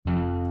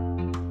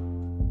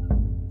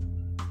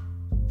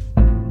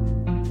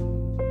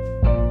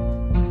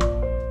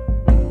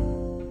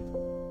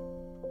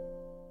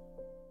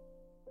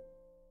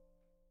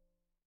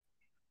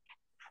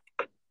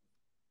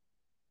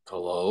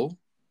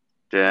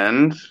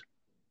Dens,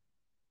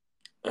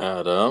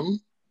 Adam,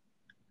 is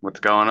what's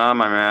going on,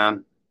 my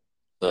man?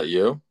 that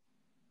you?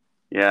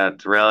 Yeah,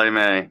 it's really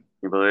me.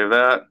 You believe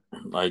that?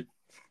 I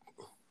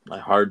I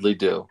hardly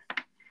do.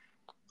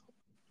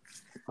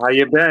 How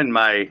you been,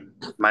 my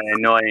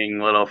annoying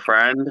little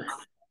friend?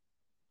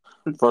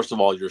 First of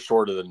all, you're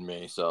shorter than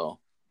me, so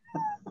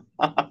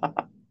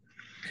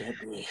can't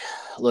be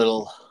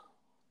little.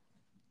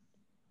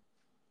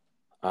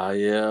 I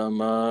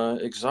am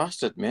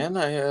exhausted, man.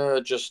 I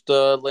just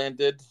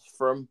landed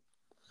from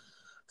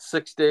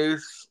 6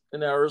 days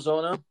in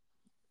Arizona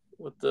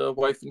with the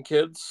wife and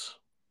kids,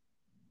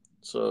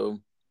 so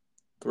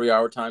 3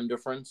 hour time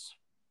difference.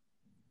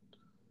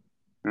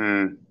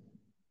 Hmm.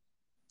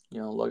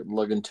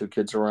 Lugging two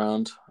kids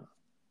around.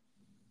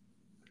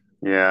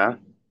 Yeah.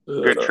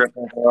 Good Uh, trip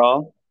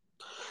overall.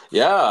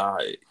 yeah,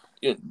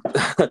 you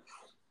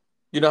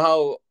you know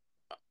how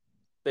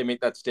they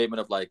make that statement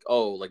of like,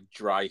 oh, like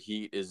dry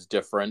heat is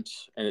different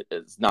and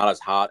it's not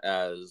as hot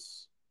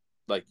as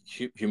like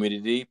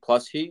humidity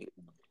plus heat.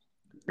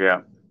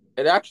 Yeah.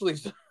 It actually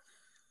is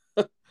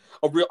a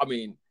real. I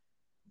mean,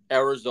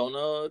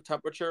 Arizona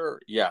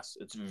temperature, yes,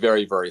 it's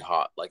very very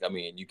hot. Like, I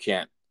mean, you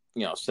can't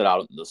sit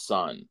out in the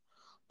sun,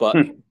 but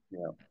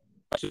Yeah.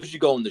 as soon as you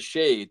go in the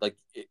shade, like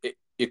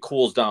it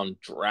cools down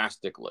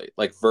drastically.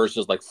 Like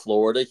versus like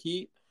Florida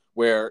heat,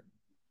 where it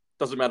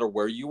doesn't matter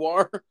where you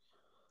are,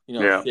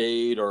 Yeah.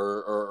 shade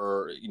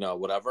or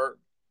whatever.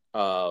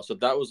 So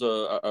that was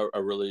a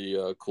really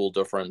cool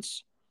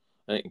difference.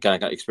 I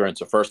kind of experience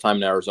the first time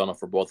in Arizona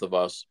for both of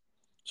us.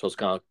 So it's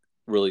kind of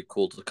really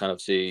cool to kind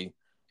of see.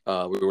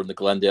 We were in the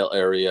Glendale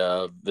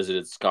area,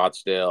 visited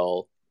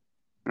Scottsdale,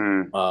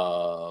 Hmm.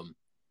 um,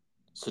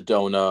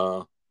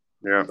 Sedona,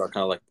 Yeah. are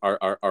kind of like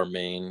our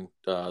main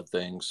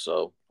things.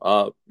 So,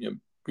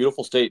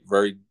 beautiful state,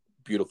 very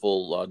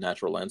beautiful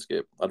natural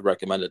landscape. I'd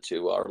recommend it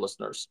to our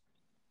listeners.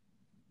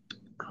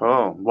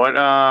 Cool. What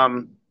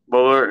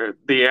were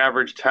the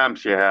average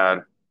temps you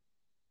had?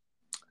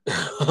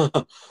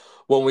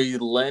 When we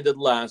landed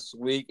last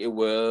week, it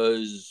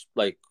was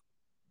like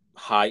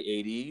high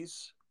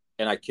 80s,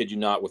 and I kid you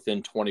not,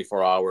 within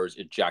 24 hours,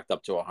 it jacked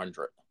up to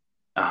 100.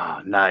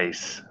 Oh,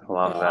 nice.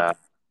 Love Uh, that.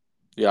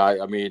 yeah,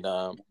 I mean,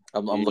 I'm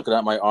looking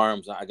at my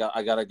arms. I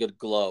got a good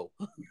glow.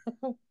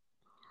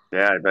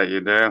 Yeah, I bet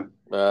you do.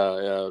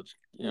 Yeah,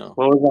 you know,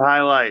 What was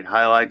the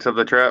highlights of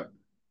the trip?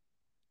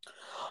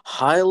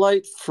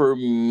 highlight for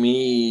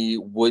me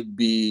would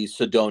be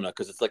Sedona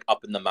because it's like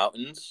up in the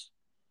mountains.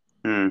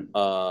 Hmm.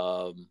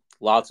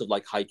 Lots of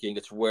like hiking.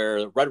 It's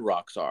where the Red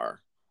Rocks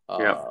are.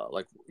 Yep.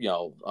 So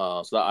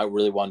that I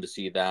really wanted to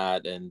see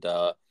that. And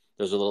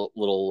there's a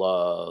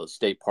little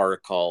state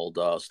park called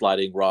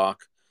Sliding Rock,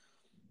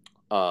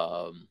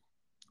 um,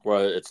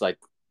 where it's like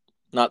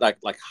not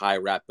like high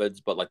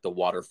rapids, but like the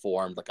water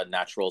formed like a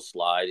natural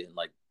slide,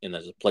 and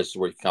there's places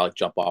where you can kind of like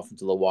jump off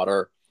into the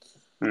water.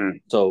 Hmm.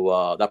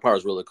 So that part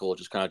was really cool.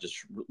 Just kind of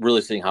just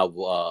really seeing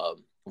how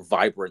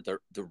vibrant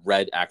the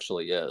red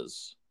actually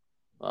is.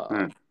 Uh,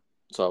 Hmm.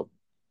 so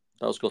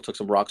that was cool. Took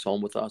some rocks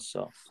home with us.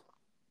 So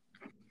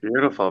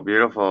Beautiful,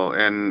 beautiful.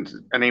 And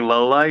any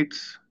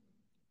lowlights?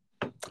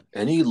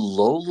 any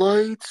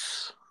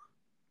lowlights?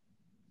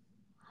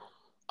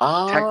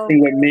 Texting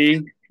Um, with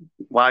me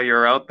while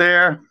you're out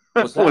there?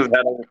 what's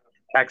that?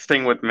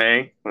 Texting with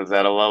me? Was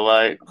that a low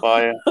light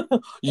for you?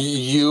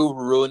 You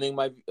ruining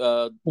my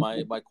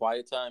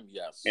quiet time?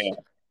 Yes. Yeah.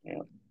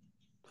 Yeah.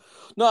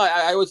 No,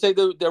 I would say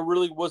there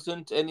really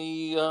wasn't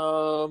any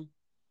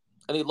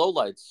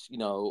lowlights.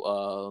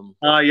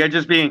 You're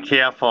just being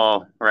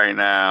careful right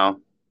now.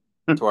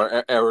 To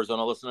our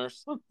Arizona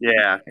listeners.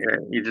 Yeah,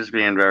 you're just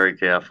being very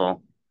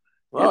careful.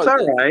 It's Well,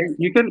 all right.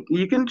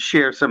 You can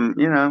share some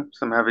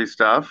heavy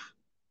stuff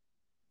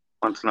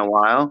once in a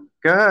while.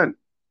 Good. no,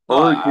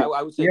 Well,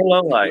 I would say your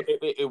low light.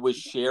 it was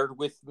shared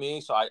with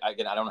me. So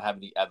again, I don't have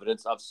any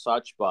evidence of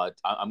such, but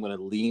I'm going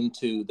to lean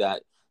to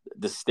that.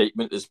 The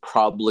statement is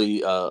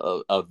probably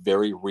a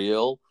very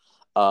real.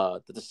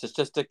 The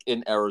statistic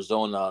in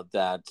Arizona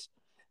that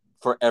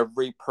for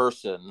every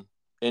person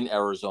in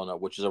Arizona,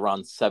 which is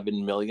around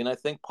 7 million, I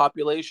think,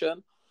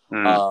 population,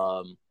 Mm,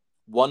 um,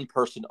 one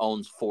person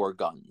owns four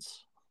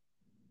guns.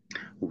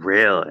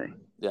 really?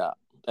 Yeah,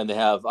 and they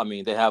have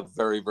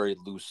very very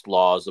loose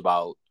laws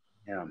about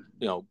Yeah.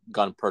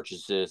 gun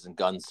purchases and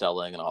gun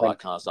selling and all that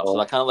kind of stuff. So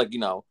that kind of like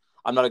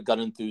I'm not a gun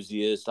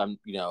enthusiast.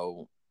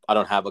 I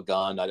don't have a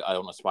gun. I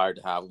don't aspire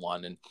to have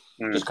one, and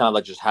just Mm, kind of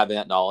like just having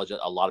that knowledge that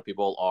a lot of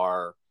people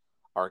are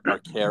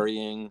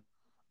carrying,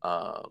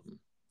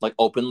 like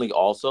openly.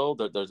 Also,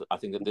 there's I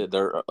think that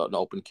they're an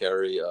open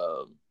carry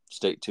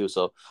state too.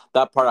 So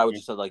that part I would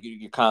just say like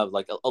you kind of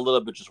like a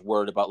little bit just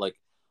worried about like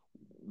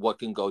what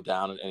can go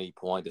down at any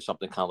point if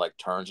something kind of like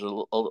turns a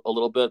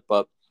little bit.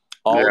 But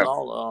all in yeah.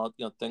 all,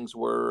 things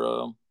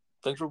were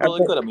That's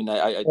really it. good. I mean,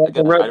 I That's a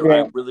again, I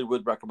yeah. really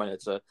would recommend it.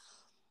 It's a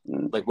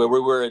Mm, like where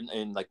we were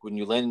in like when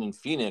you landed in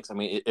Phoenix. I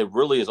mean, it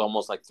really is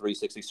almost like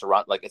 360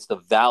 surround. Like it's the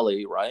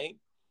valley, right?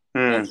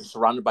 You know, Hmm. just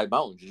surrounded by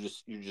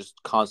mountains. You're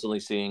just constantly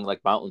seeing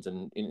like mountains,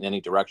 and in any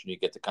direction you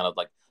get to kind of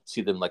like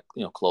see them like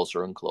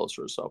closer and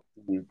closer. So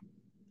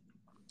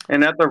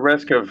And at the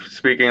risk of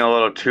speaking a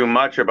little too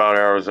much about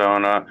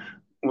Arizona,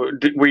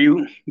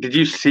 did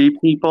you see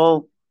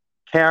people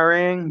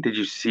carrying? Did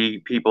you see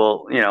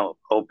people,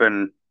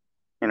 open,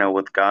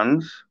 with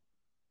guns?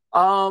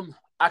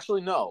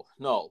 actually, no,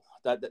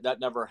 that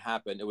never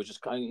happened. It was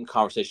just kind of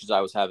conversations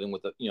I was having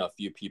with a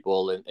few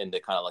people, and they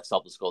kind of like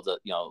self-disclosed that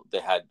they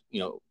had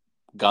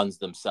guns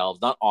themselves,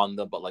 not on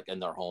them, but like in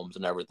their homes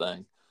and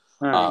everything.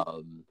 Hmm.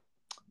 Um,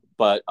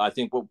 but I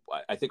think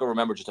I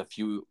remember just a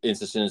few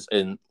instances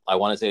in, I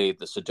want to say,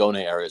 the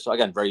Sedona area. So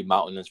again, very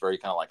mountainous, very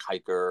kind of like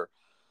hiker.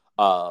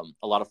 A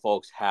lot of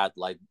folks had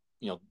like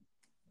you know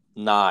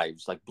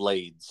knives, like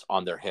blades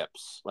on their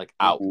hips, like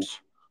out. Hmm.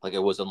 Like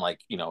it wasn't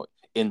like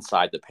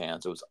inside the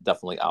pants. It was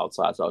definitely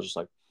outside. So I was just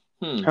like,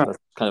 Huh. that's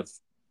kind of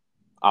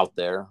out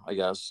there, I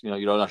guess.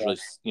 You don't actually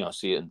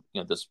see it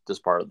in this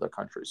part of the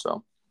country.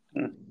 So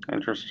Hmm.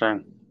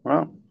 Interesting.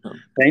 Well,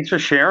 thanks for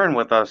sharing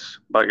with us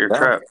about your yeah,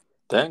 trip.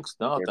 thanks.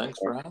 No, thanks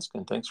for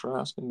asking. Thanks for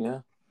asking.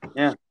 Yeah.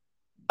 Yeah.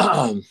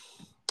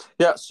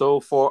 Yeah. So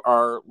for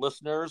our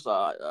listeners,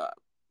 I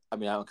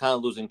mean, I'm kind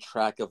of losing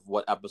track of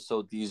what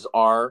episode these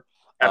are.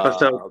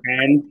 Episode Uh,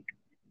 10.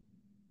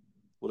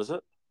 what is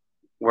it?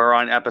 We're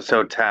on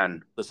episode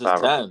 10, This is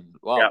Barbara. 10.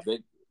 Wow, Yep. big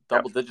Yep.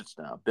 double digits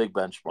now. Big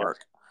Yep. benchmark.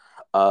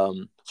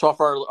 So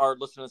for our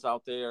listeners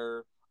out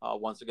there,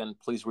 once again,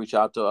 please reach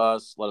out to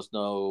us. Let us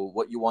know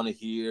what you want to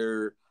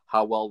hear,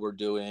 how well we're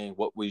doing,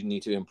 what we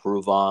need to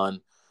improve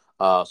on.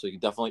 So you can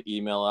definitely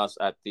email us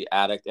at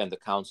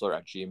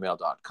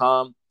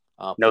theaddictandthecounselor@gmail.com.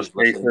 No Please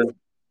listen. spaces.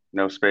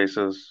 No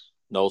spaces.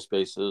 No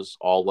spaces,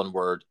 all one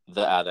word,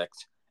 the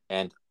addict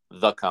and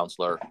the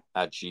counselor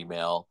at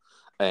Gmail.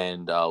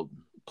 And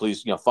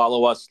please,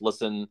 follow us,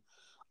 listen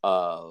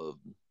uh,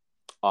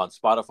 on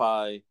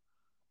Spotify,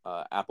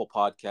 Apple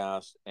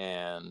Podcast,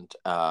 and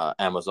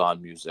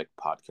Amazon Music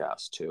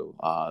Podcast too.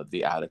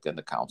 The Addict and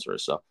the Counselor.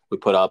 So we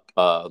put up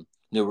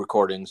new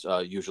recordings,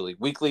 usually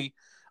weekly,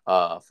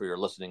 for your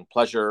listening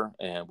pleasure,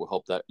 and we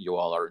hope that you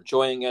all are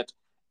enjoying it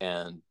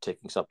and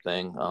taking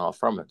something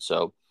from it.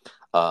 So,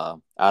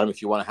 Adam,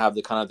 if you want to have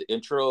the kind of the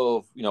intro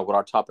of what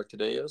our topic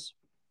today is.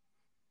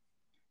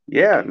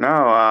 Yeah, no,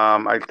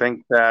 I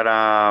think that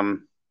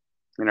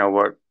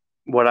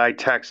what I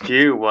text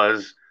you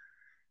was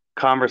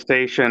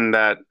conversation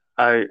that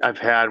I've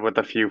had with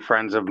a few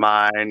friends of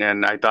mine,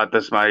 and I thought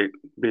this might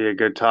be a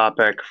good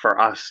topic for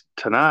us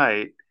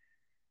tonight,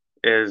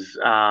 is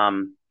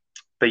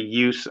the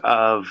use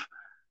of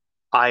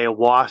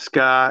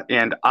ayahuasca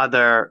and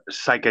other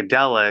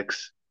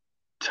psychedelics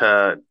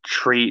to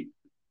treat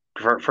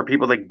for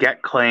people to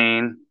get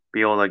clean,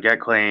 be able to get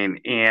clean,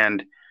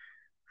 and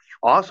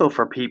also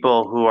for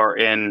people who are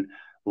in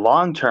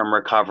long-term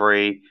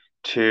recovery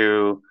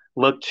to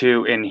look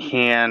to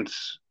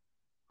enhance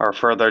or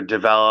further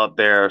develop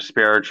their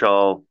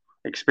spiritual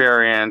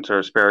experience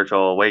or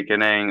spiritual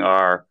awakening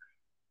or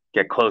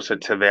get closer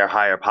to their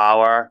higher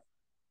power.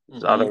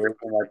 There's other Mm-hmm. reasons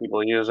why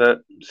people use it.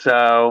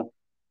 So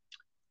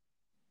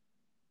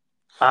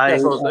Yeah, I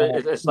so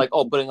it's like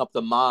opening up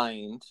the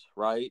mind,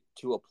 right,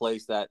 to a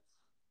place that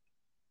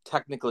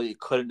technically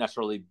couldn't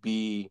necessarily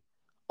be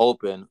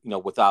open,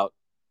 without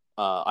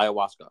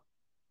ayahuasca.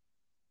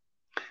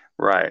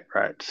 right.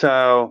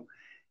 So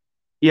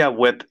yeah,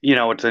 with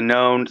it's a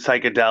known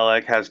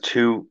psychedelic, has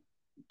two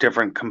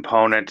different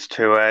components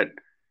to it,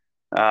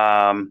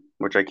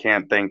 which I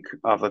can't think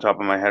off the top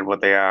of my head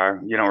what they are.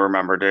 You don't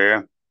remember, do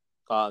you?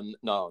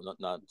 No,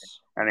 not.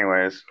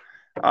 Anyways,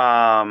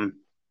 um,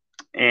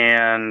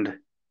 and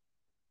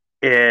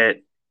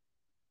it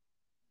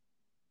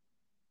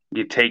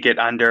you take it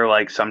under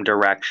like some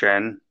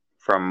direction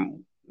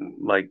from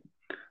like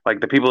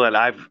the people that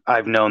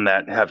I've known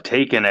that have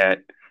taken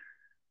it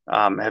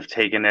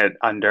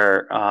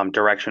under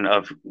direction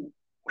of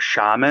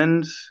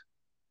shamans.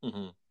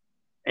 Hmm.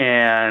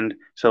 And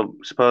so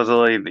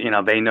supposedly,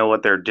 they know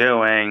what they're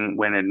doing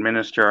when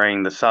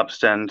administering the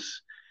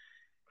substance.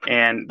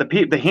 And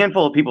the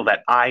handful of people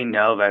that I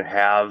know that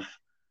have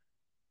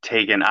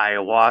taken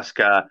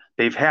ayahuasca,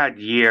 they've had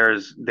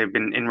years, they've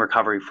been in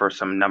recovery for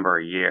some number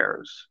of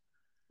years.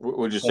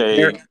 Would you So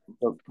they're, say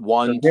so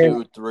one, they're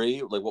two,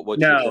 three? Like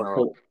what's your no,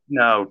 general?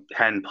 no,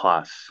 10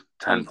 plus,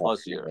 10 10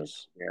 plus plus years.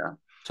 years Yeah.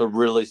 to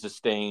really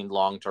sustain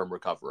long term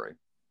recovery.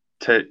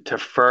 To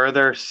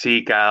further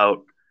seek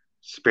out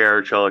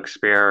spiritual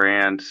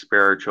experience,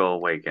 spiritual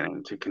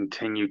awakening, to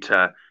continue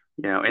to,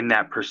 in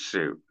that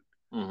pursuit.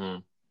 Hmm.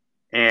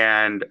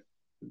 And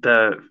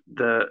the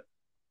the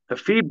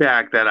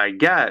feedback that I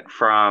get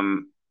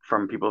from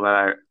people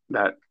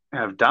that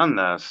have done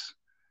this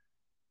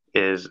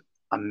is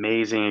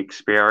amazing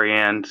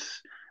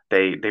experience.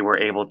 They were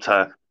able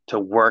to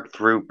work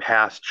through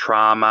past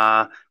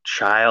trauma,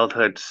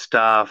 childhood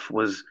stuff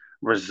was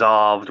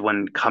resolved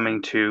when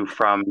coming to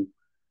from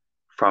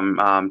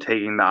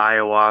taking the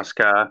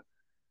ayahuasca.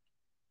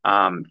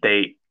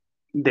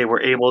 They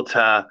were able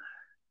to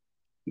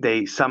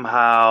they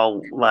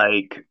somehow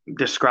like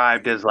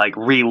described as like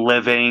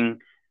reliving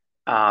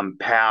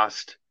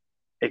past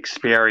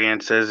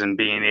experiences and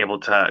being able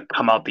to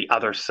come out the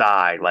other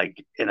side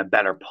like in a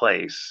better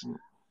place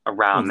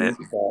around Mhm.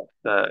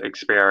 the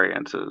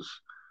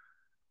experiences.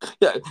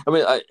 Yeah, I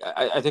mean,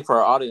 I think for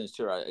our audience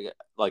too, right?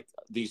 Like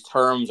these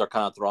terms are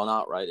kind of thrown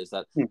out, right? Is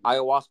that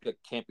ayahuasca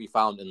can't be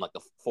found in like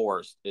the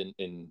forest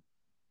in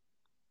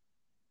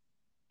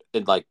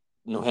like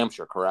New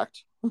Hampshire,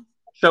 correct?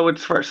 So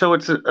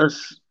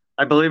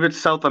I believe it's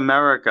South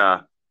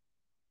America.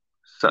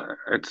 So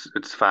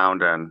it's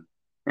found in,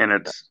 and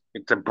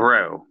it's a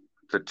brew.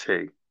 It's a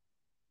tea.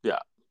 Yeah.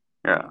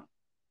 Yeah.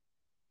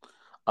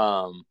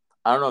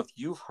 I don't know if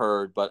you've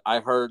heard, but I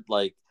heard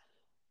like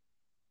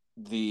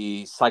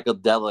the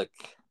psychedelic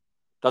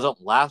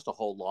doesn't last a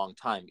whole long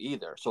time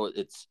either. So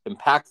it's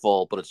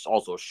impactful, but it's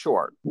also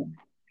short.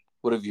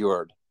 What have you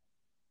heard?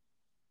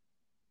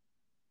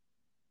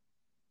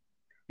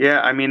 Yeah,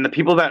 I mean the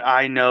people that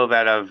I know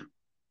that have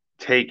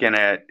taken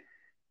it,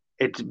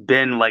 it's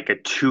been like a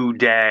 2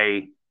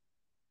 day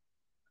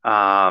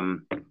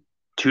um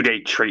 2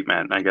 day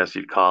treatment, I guess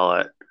you'd call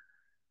it.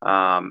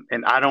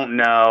 And I don't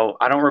know,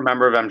 I don't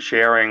remember them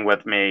sharing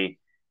with me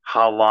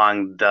how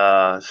long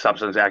the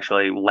substance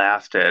actually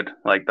lasted,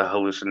 like the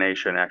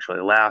hallucination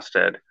actually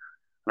lasted.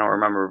 I don't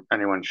remember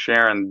anyone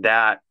sharing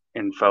that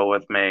info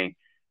with me,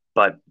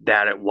 but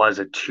that it was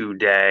a 2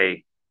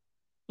 day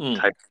Mm.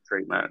 type of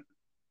treatment.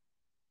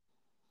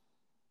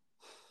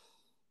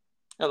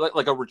 Yeah,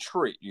 like a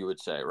retreat, you would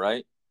say,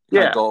 right?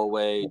 Kind of Yeah, go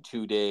away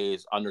 2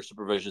 days under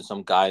supervision,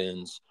 some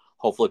guidance.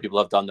 Hopefully, people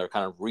have done their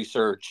kind of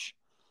research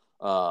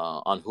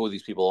on who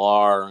these people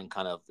are and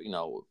kind of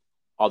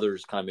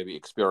others kind of maybe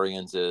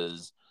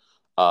experiences.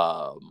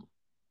 Um,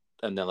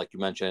 and then, like you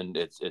mentioned,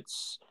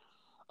 it's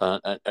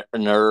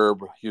an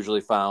herb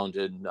usually found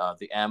in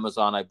the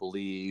Amazon, I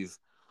believe,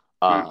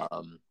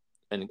 mm,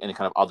 and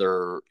kind of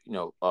other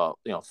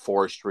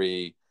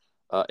forestry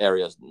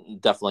areas.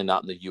 Definitely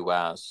not in the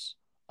U.S.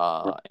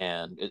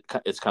 And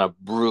it's kind of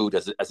brewed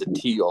as a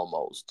tea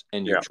almost,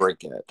 and you yeah,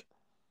 drink it.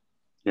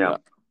 yeah. Yeah.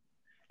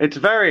 It's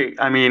very,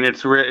 I mean,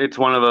 it's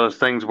one of those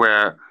things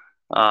where,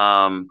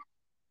 um,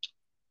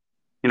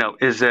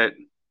 is it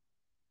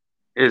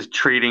is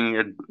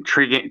treating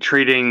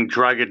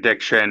drug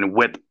addiction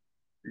with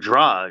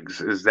drugs,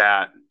 is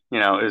that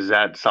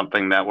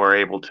something that we're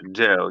able to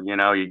do?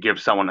 You give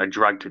someone a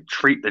drug to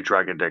treat the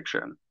drug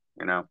addiction.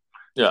 It's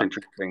Yeah. an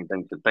interesting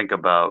thing to think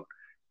about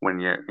when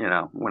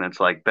it's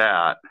like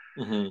that.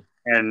 Hmm.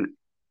 And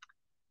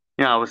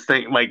I was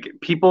thinking like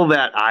people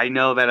that I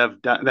know that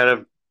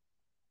have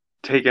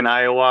taken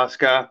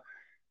ayahuasca,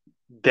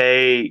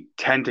 they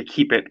tend to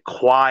keep it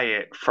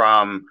quiet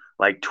from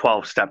like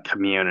 12-step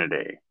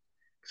community.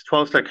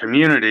 12-step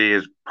community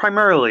is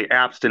primarily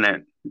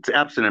abstinent. It's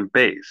abstinent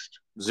based,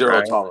 Zero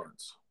right?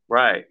 tolerance.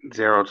 Right,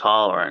 zero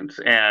tolerance.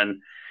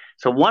 And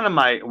so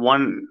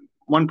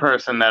one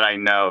person that I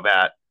know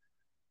that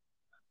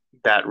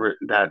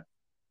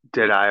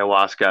did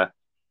ayahuasca,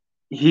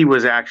 he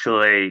was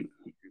actually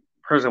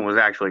person was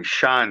actually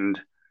shunned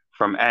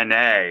from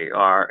NA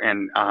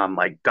and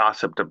like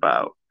gossiped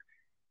about.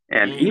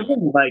 And Mm.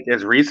 even like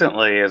as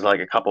recently as like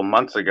a couple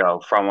months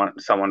ago, from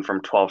someone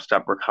from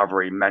 12-step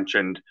recovery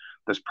mentioned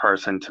this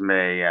person to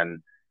me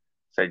and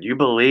said, "You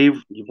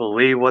believe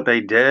what they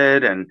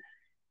did?" And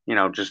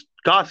just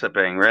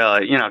gossiping,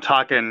 really,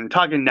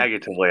 talking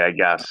negatively, I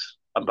guess,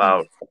 Hmm.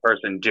 about a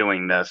person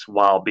doing this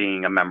while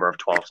being a member of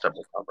 12-step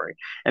recovery.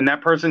 And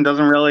that person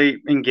doesn't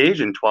really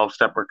engage in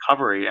 12-step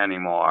recovery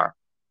anymore.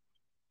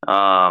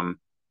 Um,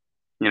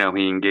 he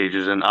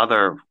engages in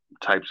other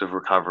types of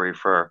recovery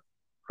for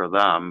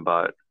them,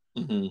 but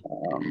Hmm.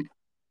 um,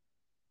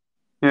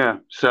 yeah.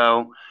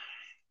 So,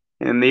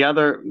 and the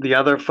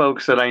other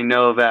folks that I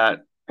know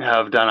that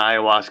have done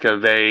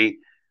ayahuasca, they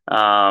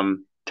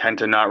tend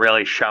to not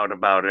really shout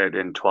about it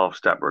in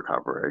 12-step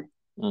recovery.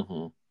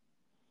 Hmm.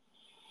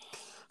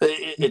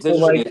 It's People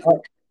like,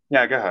 interesting.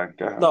 yeah, go ahead,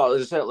 go ahead. No,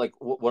 as I said, like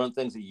one of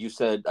the things that you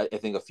said, I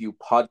think a few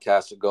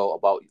podcasts ago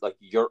about like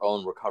your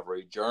own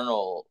recovery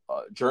journal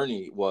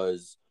journey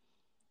was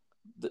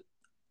the,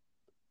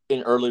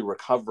 in early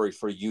recovery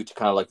for you to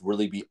kind of like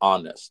really be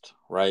honest,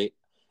 right?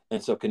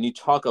 And so, can you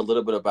talk a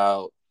little bit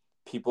about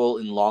people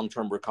in long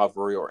term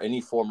recovery or any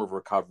form of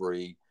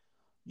recovery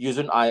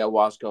using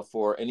ayahuasca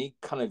for any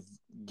kind of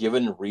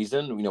given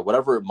reason,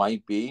 whatever it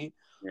might be,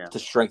 Yeah, to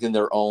strengthen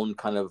their own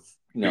kind of,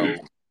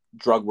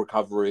 drug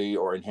recovery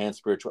or enhance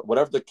spiritual,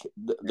 whatever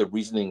the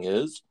reasoning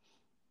is,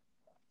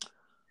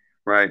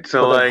 right.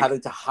 So but then like,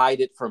 having to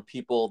hide it from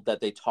people that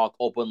they talk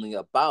openly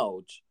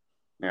about,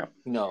 yeah,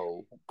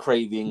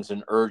 cravings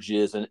and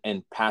urges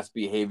and past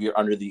behavior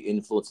under the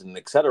influence and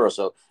etc.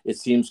 So it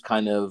seems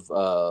kind of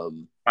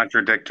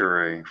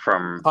contradictory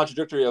from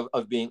contradictory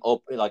of being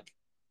open, like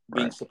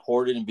being right.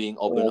 supported and being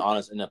open and Well,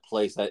 honest in a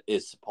place that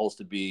is supposed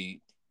to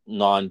be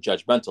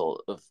non-judgmental,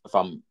 if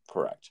I'm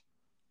correct.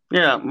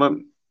 yeah, but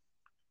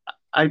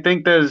I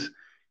think there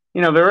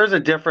is a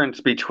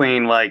difference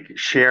between like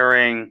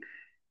sharing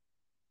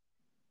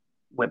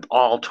with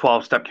all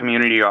 12-step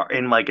community or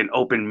in like an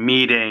open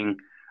meeting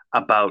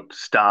about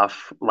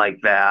stuff like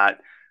that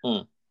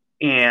Mm.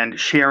 and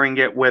sharing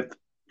it with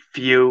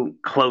few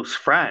close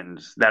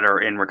friends that are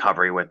in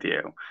recovery with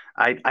you.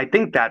 I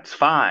think that's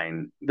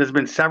fine. There's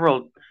been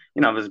several,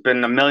 there's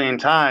been a million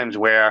times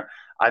where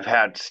I've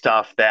had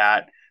stuff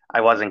that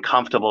I wasn't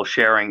comfortable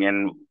sharing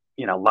in,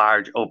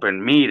 large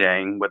open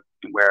meeting with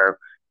where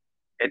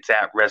it's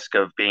at risk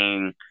of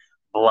being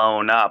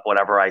blown up,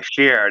 whatever I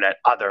shared at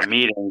other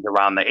meetings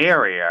around the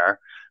area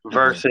Mm-hmm.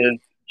 versus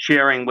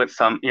sharing with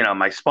some,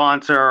 my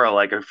sponsor or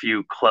like a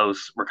few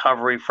close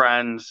recovery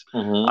friends,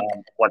 Mm-hmm.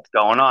 what's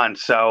going on.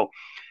 So,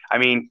 I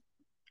mean,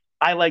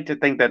 I like to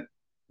think that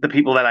the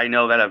people that I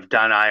know that have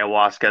done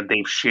ayahuasca,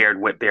 they've shared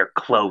with their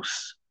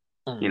close,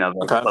 Mm. their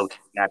Okay. close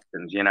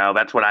connections.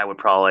 That's what I would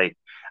probably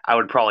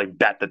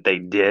bet that they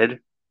did.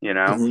 You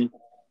know,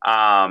 Mm-hmm.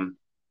 um,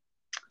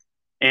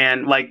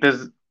 and like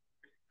there's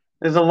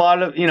a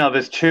lot of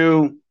there's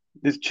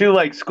two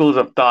like schools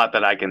of thought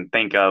that I can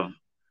think of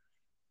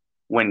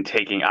when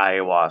taking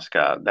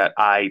ayahuasca that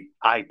I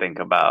think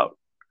about.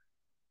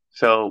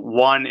 So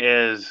one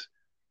is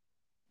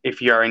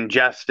if you're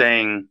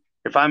ingesting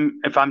if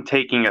I'm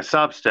taking a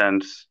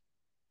substance,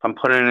 if I'm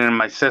putting it in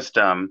my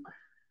system,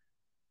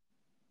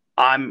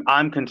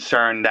 I'm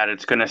concerned that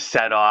it's going to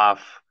set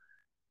off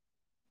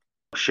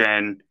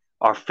emotion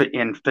or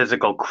in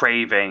physical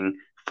craving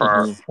for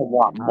Mm-hmm. a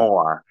lot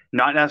more.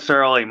 Not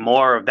necessarily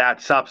more of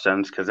that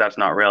substance because that's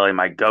not really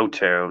my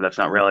go-to. That's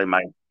not really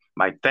my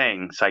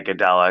thing,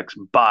 psychedelics.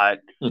 But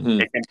Mm-hmm.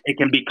 it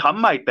can become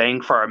my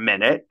thing for a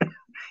minute,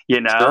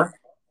 you know. Sure.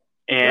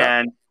 Yeah.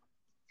 And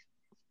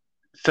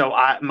so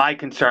my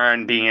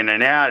concern being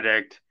an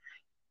addict,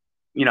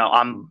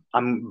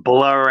 I'm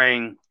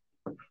blurring,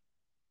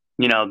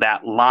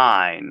 that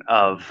line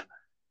of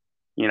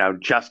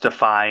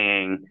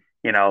justifying,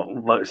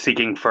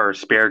 seeking for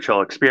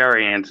spiritual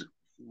experience.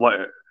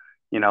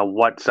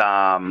 What's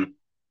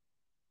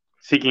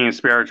seeking a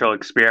spiritual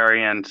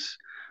experience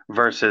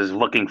versus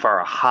looking for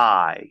a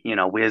high?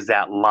 Where's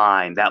that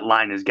line? That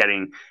line is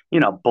getting,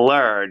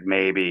 blurred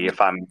maybe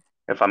if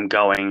I'm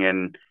going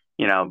and,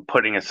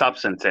 putting a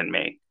substance in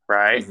me,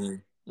 right?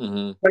 Mm-hmm.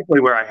 Mm-hmm.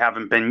 Especially where I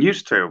haven't been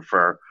used to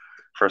for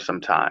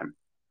some time.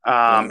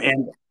 Yeah.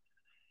 And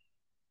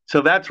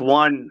so that's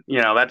one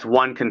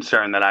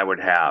concern that I would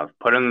have.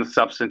 Putting the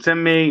substance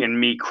in me and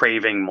me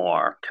craving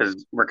more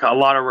because a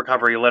lot of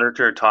recovery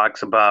literature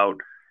talks about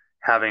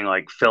having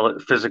like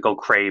physical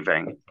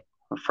craving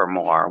for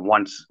more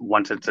once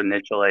it's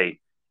initially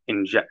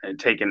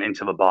taken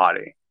into the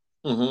body.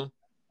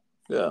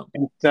 Mm-hmm. Yeah.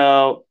 And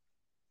so,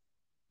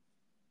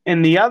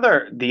 and the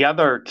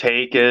other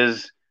take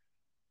is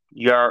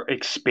you're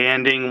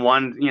expanding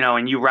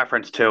and you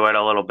reference to it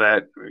a little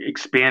bit,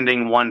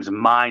 expanding one's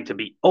mind to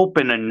be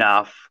open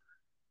enough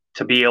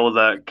to be able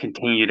to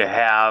continue to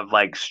have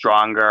like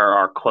stronger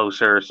or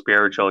closer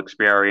spiritual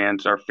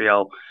experience or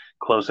feel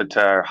closer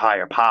to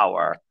higher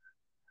power.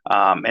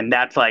 And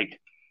that's like,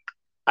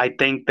 I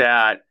think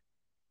that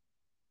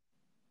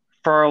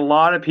for a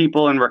lot of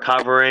people in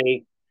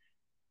recovery,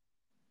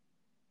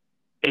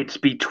 it's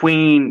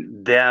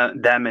between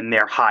them and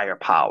their higher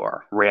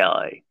power,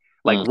 really.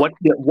 Like, Mm.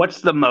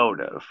 what's the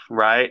motive,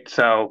 right?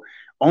 So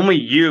only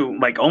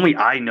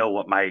I know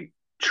what my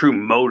true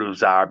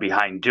motives are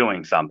behind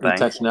doing something.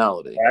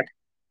 Intentionality. Correct?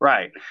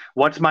 Right.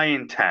 What's my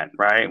intent,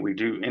 right? We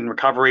do in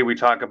recovery, we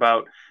talk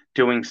about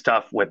doing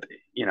stuff with,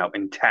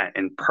 intent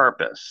and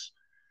purpose.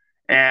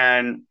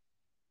 And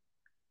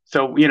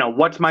so,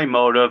 what's my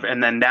motive?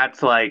 And then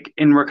that's like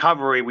in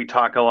recovery, we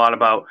talk a lot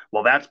about,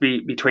 well, that's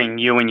between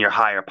you and your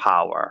higher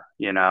power.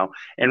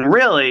 And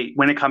really,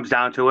 when it comes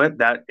down to it,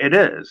 that it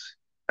is.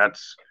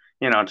 That's,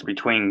 it's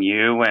between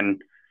you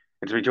and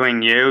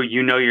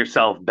you know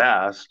yourself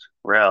best,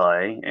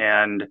 really.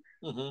 And,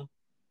 Mm-hmm.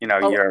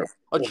 Oh, your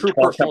a true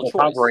 12-step personal choice.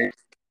 recovery.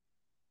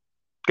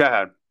 Go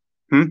ahead.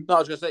 Hmm? No, I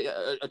was gonna say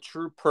a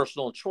true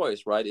personal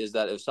choice, right? Is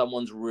that if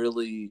someone's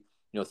really,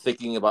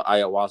 thinking about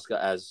ayahuasca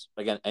as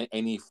again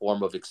any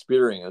form of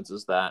experience,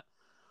 is that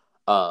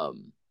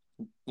um,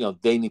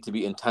 they need to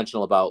be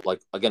intentional about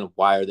like again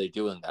why are they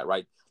doing that,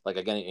 right? Like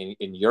again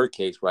in your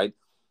case, right?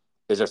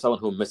 Is there someone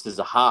who misses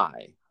a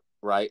high,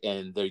 right?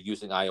 And they're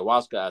using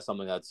ayahuasca as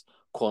something that's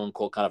quote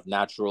unquote kind of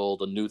natural,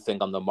 the new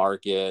thing on the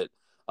market.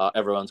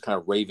 Everyone's kind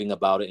of raving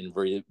about it in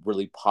very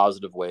really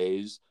positive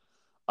ways.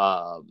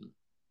 Um,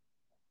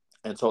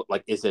 and so,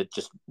 like, is it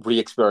just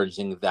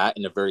re-experiencing that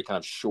in a very kind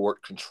of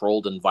short,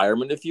 controlled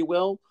environment, if you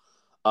will,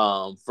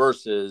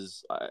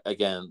 versus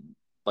again,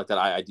 like that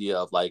idea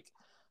of like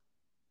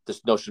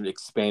this notion of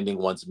expanding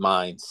one's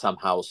mind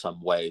somehow,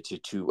 some way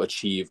to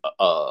achieve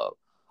a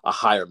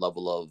higher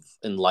level of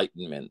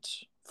enlightenment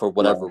for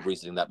whatever Right.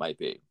 reason that might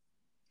be.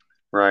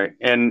 Right.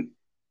 And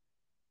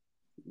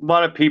a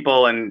lot of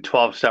people in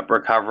 12-step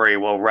recovery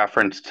will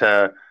reference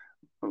to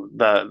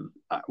the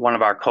one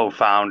of our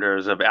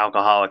co-founders of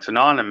Alcoholics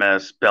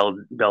Anonymous, Bill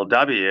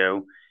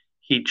W.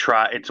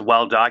 It's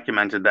well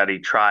documented that he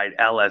tried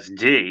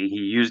LSD. He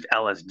used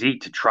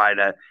LSD to try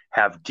to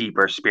have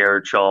deeper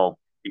spiritual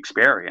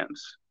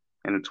experience.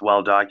 and it's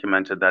well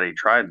documented that he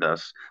tried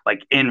this,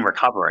 like in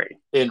recovery.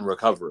 In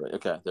recovery.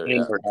 Okay, there. In Yeah,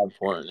 that's recovery.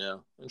 important. Yeah,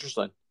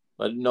 interesting.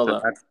 I didn't know So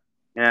that. that's,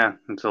 yeah,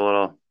 it's a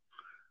little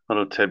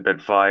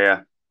tidbit for you.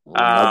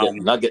 Well,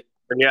 nugget, nugget.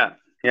 But yeah,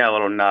 yeah, a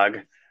little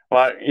nug.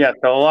 Well, yeah,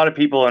 so a lot of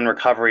people in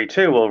recovery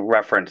too will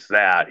reference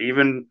that.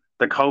 Even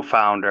the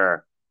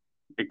co-founder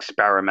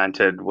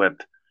experimented with,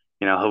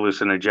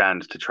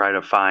 hallucinogens to try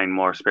to find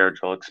more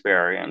spiritual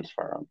experience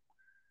for him.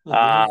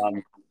 Mm-hmm.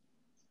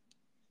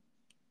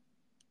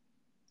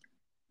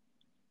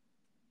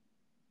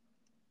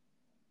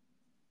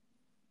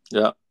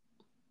 Yeah.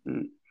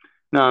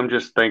 No, I'm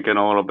just thinking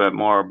a little bit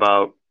more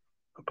about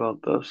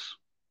this.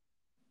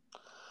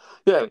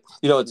 Yeah,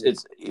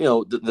 it's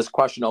this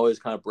question always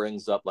kind of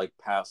brings up like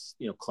past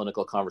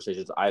clinical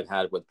conversations I've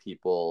had with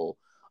people,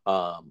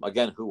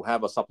 again, who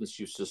have a substance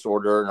use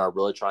disorder and are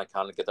really trying to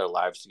kind of get their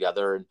lives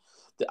together. And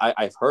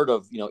I've heard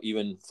of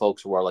even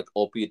folks who are like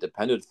opiate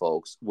dependent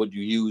folks would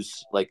you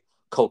use like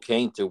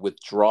cocaine to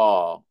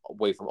withdraw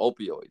away from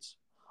opioids,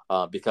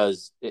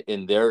 because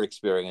in their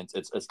experience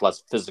it's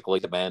less physically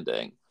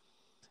demanding.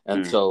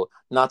 And Mm, so,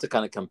 not to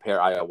kind of compare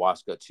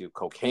ayahuasca to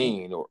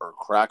cocaine or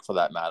crack for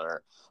that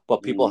matter,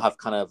 but people mm, have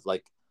kind of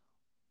like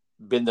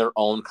been their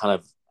own kind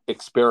of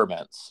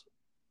experiments,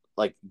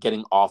 like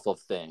getting off of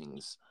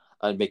things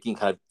and making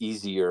kind of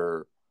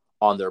easier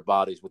on their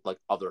bodies with like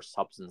other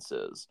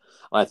substances.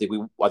 And I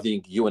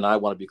think you and I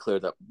want to be clear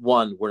that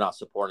one, we're not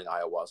supporting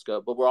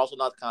ayahuasca, but we're also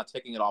not kind of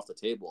taking it off the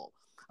table.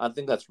 I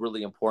think that's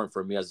really important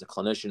for me as a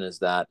clinician is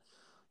that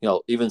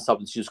even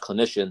substance use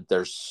clinician,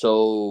 they're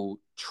so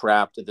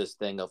trapped in this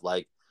thing of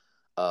like,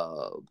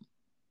 uh,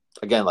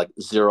 again, like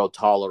zero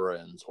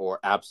tolerance or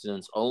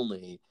abstinence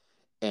only.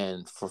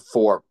 And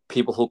for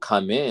people who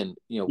come in,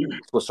 to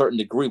a certain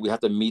degree, we have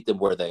to meet them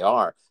where they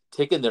are,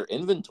 take in their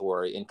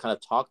inventory and kind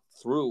of talk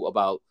through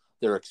about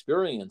their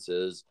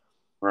experiences.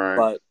 right.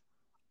 But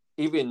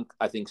even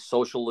I think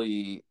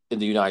socially in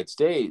the United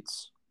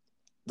States,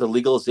 the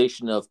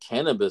legalization of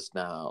cannabis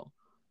now,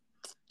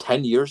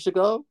 10 years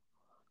ago,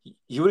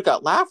 you would have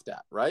got laughed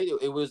at, right?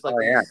 It was like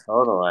Oh yeah, these,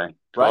 totally,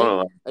 right?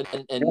 totally.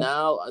 And Yeah.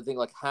 now I think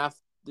like half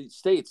the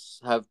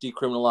states have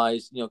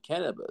decriminalized,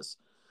 cannabis.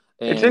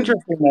 It's And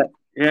interesting that,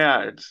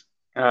 yeah, it's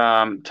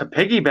to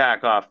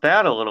piggyback off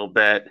that a little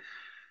bit.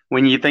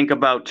 When you think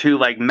about too,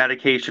 like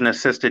medication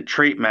assisted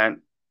treatment,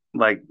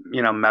 like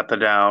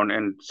methadone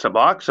and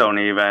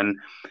Suboxone, even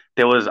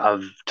there was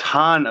a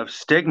ton of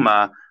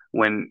stigma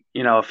when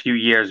a few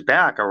years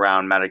back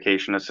around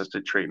medication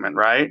assisted treatment,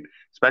 right?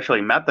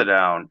 Especially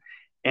methadone,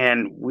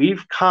 and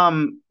we've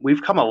come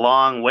a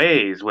long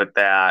ways with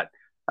that.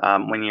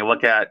 When you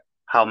look at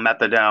how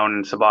methadone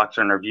and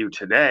Suboxone are viewed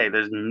today,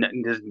 there's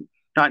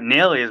not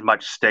nearly as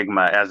much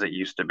stigma as it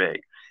used to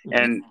be,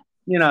 and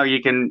you know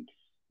you can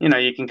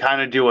you can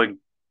kind of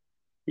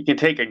you can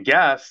take a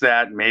guess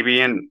that maybe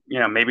in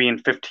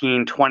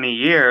 15, 20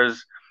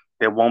 years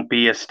there won't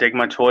be a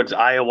stigma towards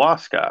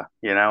ayahuasca,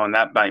 and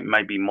that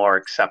might be more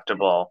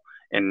acceptable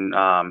in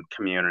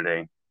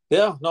community.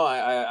 yeah, no,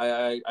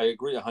 I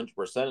agree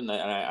 100%, and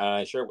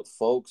I share it with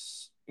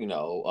folks,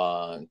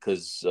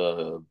 because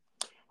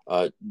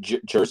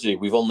Jersey,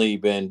 we've only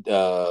been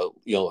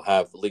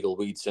have legal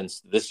weed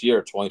since this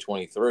year,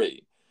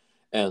 2023.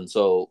 And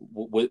so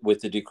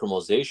with the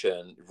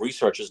decriminalization,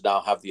 researchers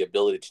now have the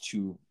ability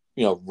to,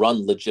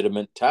 run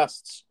legitimate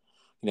tests,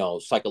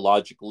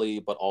 psychologically,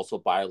 but also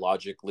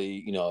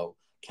biologically,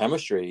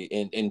 chemistry,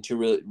 and to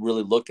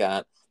really look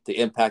at the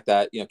impact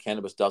that,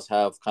 cannabis does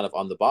have kind of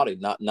on the body,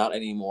 not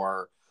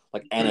anymore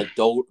like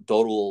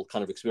anecdotal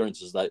kind of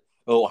experiences like,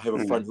 oh, I have a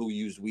Mm, friend who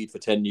used weed for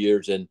 10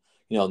 years and,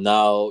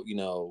 now, you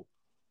know,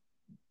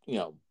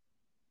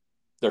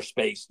 their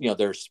space,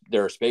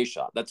 they're a space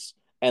shot. That's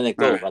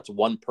anecdotal. right. That's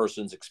one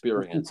person's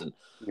experience. And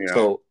Yeah.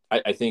 so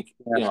I think,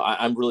 Yeah.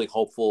 I'm really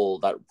hopeful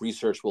that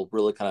research will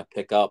really kind of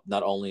pick up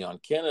not only on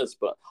cannabis,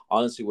 but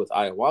honestly with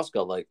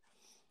ayahuasca, like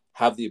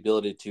have the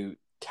ability to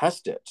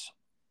test it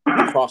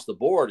across the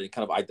board and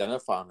kind of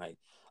identify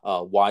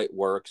why it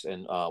works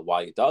and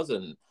why it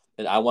doesn't.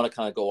 And I want to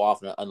kind of go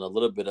off on a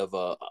little bit of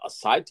a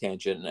side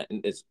tangent.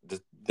 And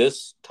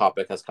this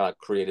topic has kind of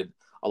created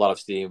a lot of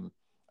steam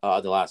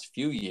the last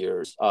few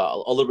years, a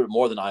little bit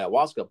more than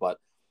ayahuasca, but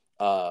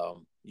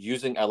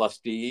using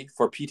LSD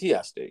for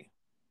PTSD,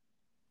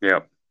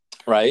 Yep.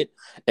 right?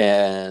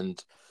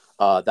 And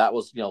that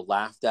was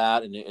laughed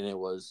at, and it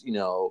was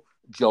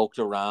joked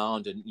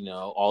around, and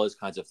all these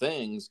kinds of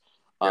things.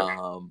 Yep.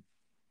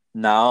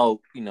 Now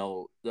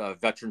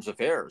Veterans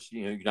Affairs,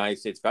 United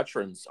States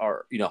veterans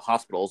are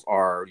hospitals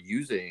are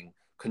using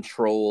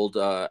controlled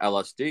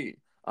LSD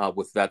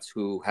with vets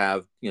who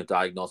have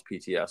diagnosed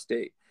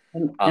PTSD.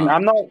 And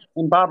I'm not,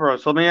 and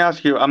Barbaros, let me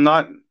ask you, I'm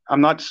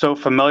not so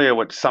familiar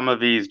with some of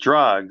these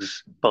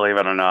drugs, believe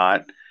it or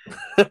not.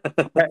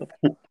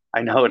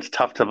 I know it's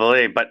tough to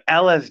believe, but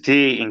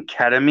LSD and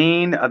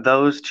ketamine, are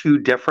those two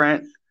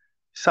different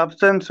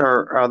substance,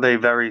 or are they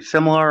very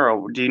similar,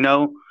 or do you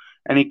know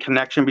any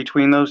connection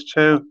between those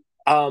two?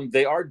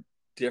 They are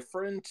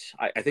different.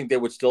 I think they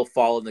would still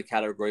fall in the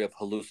category of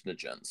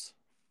hallucinogens.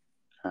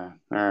 All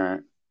right.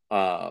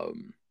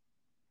 Um,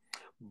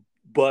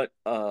 but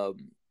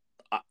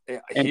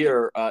And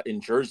here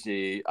in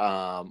Jersey,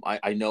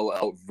 I know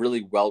a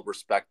really well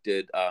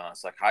respected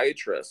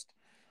psychiatrist,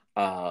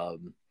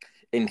 um,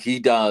 and he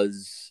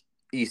does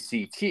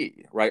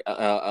ECT, right?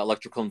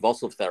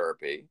 Electroconvulsive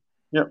therapy,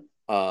 yeah,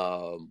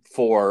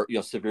 for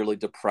severely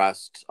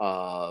depressed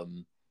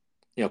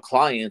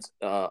clients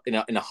in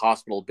a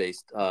hospital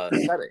based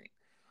setting.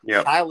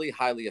 yeah, Highly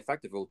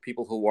effective with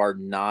people who are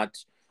not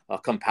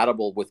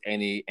compatible with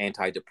any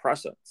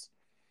antidepressants.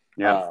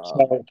 yeah.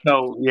 Um,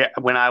 So yeah,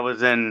 when I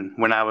was in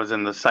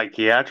the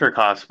psychiatric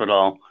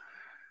hospital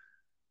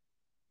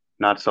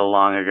not so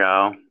long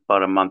ago,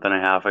 about a month and a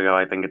half ago,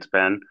 I think it's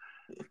been.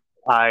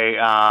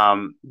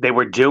 They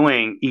were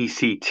doing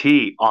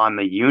ECT on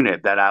the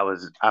unit that I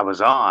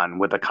was on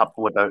with a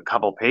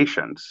couple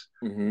patients,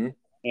 mhm.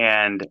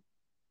 and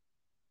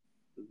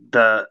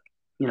the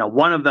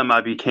one of them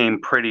I became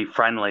pretty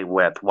friendly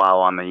with while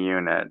on the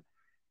unit,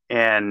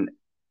 and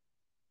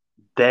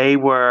they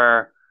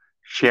were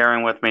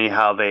sharing with me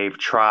how they've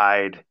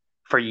tried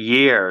for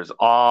years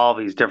all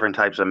these different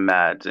types of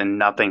meds and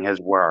nothing has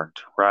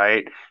worked,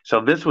 right? So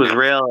this was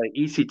really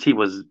ECT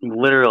was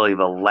literally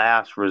the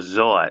last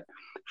resort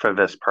for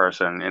this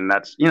person, and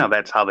that's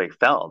how they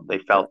felt. They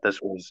Yeah. felt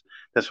this was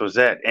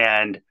it.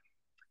 And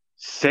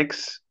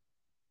six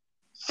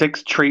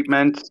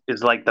treatments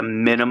is like the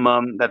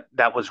minimum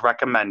that was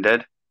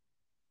recommended,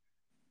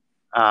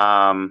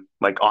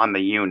 like on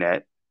the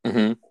unit.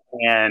 Mhm.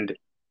 And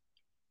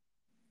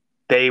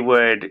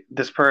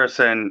this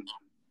person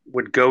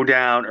would go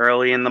down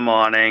early in the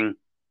morning,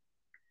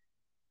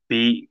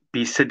 be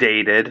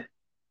sedated,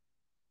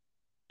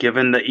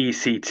 given the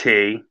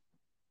ECT,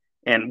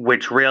 and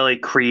which really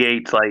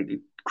creates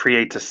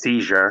a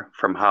seizure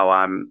from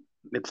how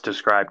it's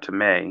described to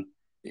me.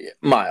 Yeah.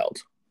 Mild.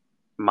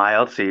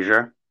 Mild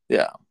seizure.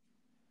 Yeah.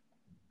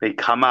 They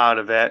come out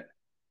of it.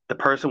 The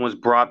person was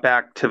brought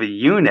back to the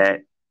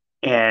unit,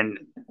 and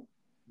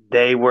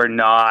they were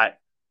not,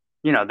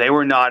 they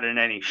were not in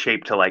any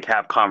shape to like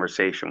have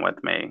conversation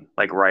with me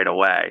like right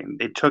away.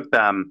 It took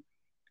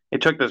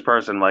this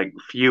person like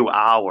few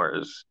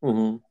hours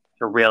Mhm.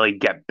 to really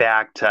get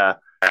back to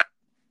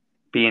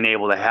being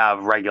able to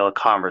have regular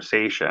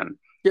conversation.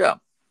 Yeah.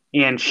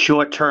 And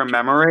short-term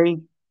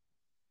memory,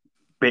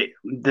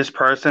 this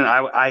person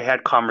I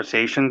had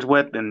conversations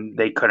with and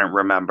they couldn't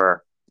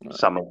remember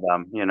some of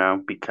them,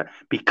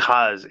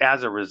 because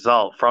as a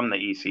result from the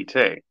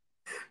ECT.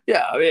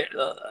 Yeah. I mean,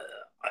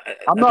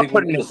 I'm I not think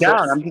putting the it down.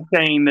 source. I'm just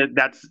saying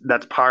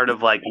that's part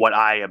of like what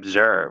I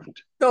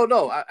observed.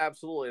 No,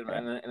 absolutely,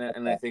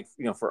 and I think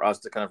for us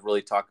to kind of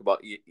really talk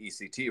about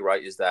ECT,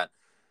 right, is that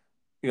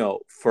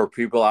for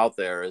people out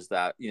there is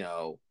that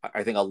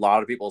I think a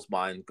lot of people's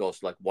mind goes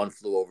to like One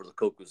Flew Over the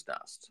Cuckoo's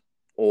Nest,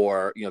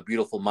 or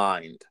Beautiful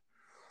Mind,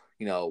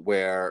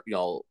 where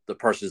the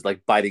person is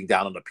like biting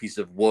down on a piece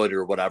of wood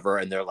or whatever,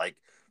 and they're like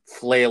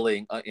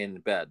flailing in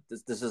bed.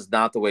 This is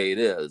not the way it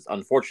is.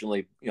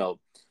 Unfortunately,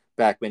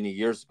 back many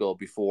years ago,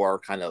 before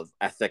kind of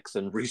ethics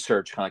and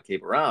research kind of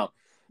came around,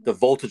 the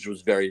voltage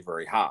was very,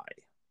 very high.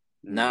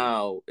 Mm.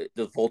 Now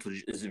the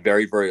voltage is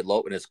very, very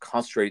low and is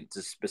concentrated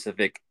to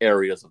specific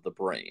areas of the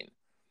brain.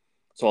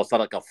 So it's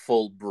not like a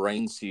full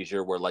brain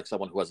seizure where like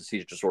someone who has a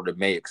seizure disorder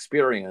may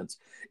experience.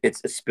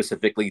 It's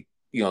specifically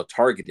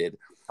targeted.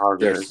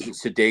 They're Targeted.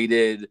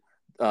 sedated.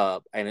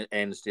 And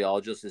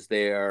anesthesiologist is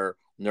there.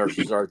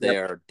 Nurses are Yep.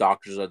 there.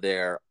 Doctors are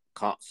there.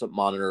 Constant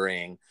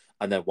monitoring.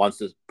 And then once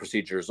the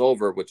procedure is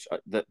over, which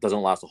that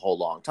doesn't last a whole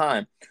long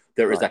time,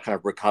 there is Right. that kind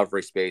of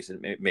recovery space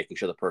and making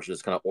sure the person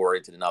is kind of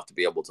oriented enough to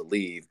be able to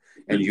leave.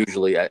 And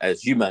usually,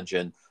 as you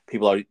mentioned,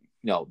 people are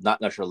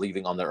not necessarily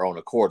leaving on their own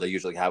accord. They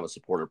usually have a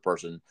supportive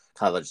person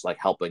kind of just like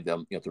helping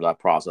them through that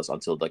process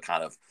until they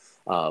kind of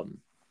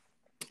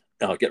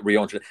get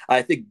reoriented.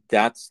 I think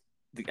that's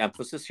the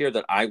emphasis here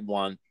that I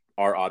want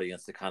our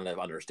audience to kind of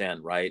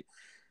understand, right?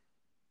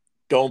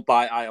 Don't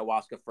buy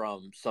ayahuasca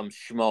from some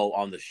schmo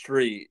on the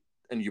street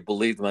and you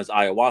believe them as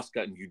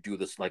ayahuasca and you do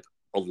this like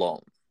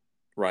alone,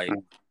 right?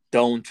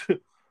 Don't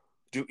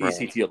do Right.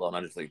 ECT alone.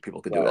 I just think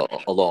people could do Right.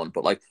 it alone,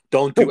 but like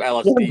don't do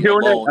I'm LSD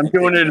doing it. alone I'm and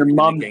doing think it that you're in going to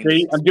mom's. gain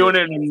this I'm doing it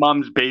experience. in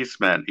mom's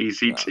basement. Yeah.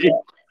 ECT.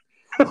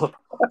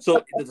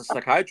 So the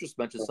psychiatrist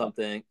mentioned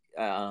something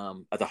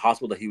at the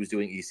hospital that he was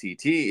doing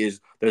ECT is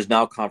there's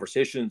now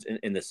conversations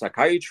in the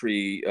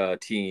psychiatry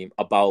team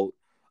about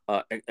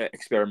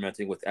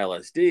experimenting with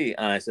LSD.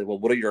 And I said, well,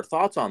 what are your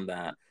thoughts on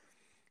that?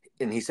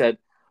 And he said,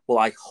 well,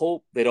 I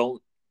hope they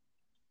don't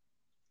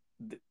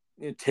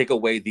take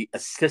away the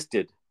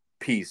assisted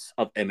piece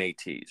of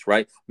MATs,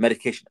 right?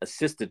 Medication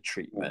assisted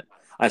treatment.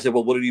 I said,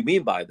 well, what do you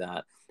mean by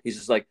that? He's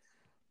just like,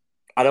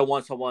 I don't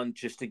want someone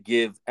just to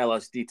give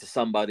LSD to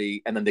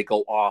somebody and then they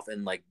go off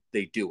and like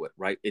they do it,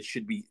 right? It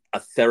should be a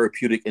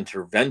therapeutic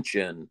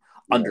intervention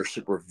under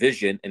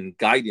supervision and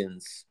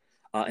guidance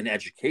and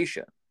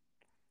education,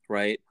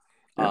 right?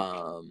 Yeah.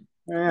 Um,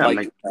 Yeah. like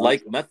Makes sense.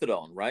 like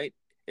methadone, right?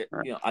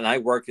 Right. And I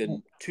worked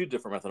in two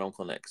different methadone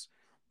clinics.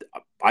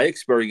 I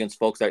experienced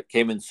folks that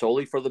came in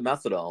solely for the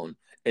methadone.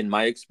 In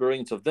my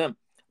experience of them,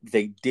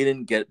 they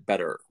didn't get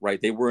better,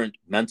 right? They weren't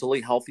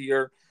mentally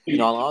healthier. In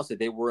all honesty,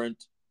 they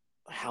weren't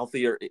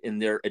healthier in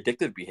their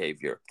addictive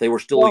behavior. They were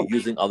still Well,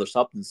 using other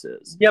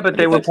substances, yeah, but and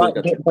they were,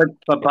 eventually got.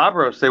 but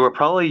Barbaros, they were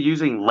probably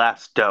using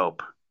less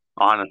dope,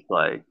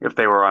 honestly, if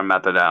they were on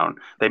methadone.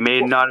 They may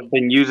Well, not have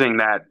been using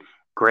that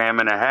gram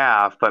and a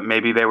half, but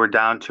maybe they were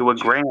down to a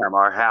gram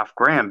or half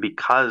gram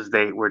because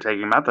they were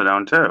taking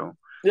methadone too.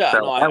 yeah, no,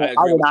 So I I agree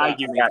would with that.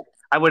 argue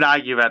I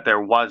mean, that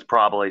there was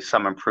probably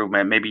some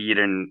improvement. Maybe you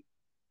didn't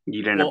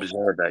well,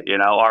 observe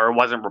it, or it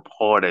wasn't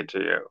reported to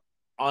you.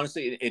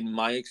 honestly, in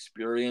my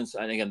experience,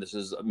 and again, this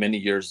is many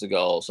years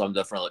ago, so I'm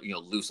definitely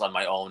loose on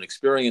my own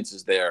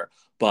experiences there.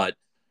 But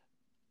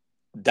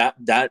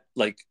that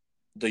like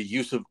the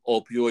use of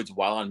opioids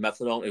while on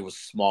methadone, it was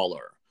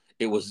smaller.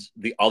 It was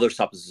the other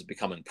substances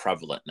becoming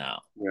prevalent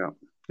now. Yeah,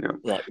 yeah.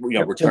 Like Yeah,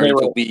 so they returning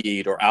to were,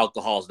 weed or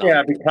alcohol is now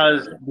yeah, the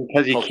answer.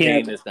 because you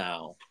can't. Cocaine is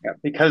now. Yeah,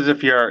 because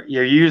if you're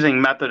using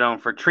methadone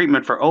for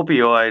treatment for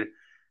opioid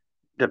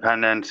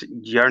dependence,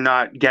 you're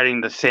not getting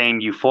the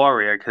same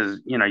euphoria because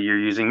you're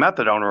using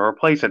methadone to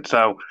replace it.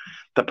 So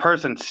the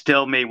person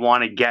still may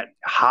want to get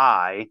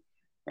high,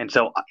 and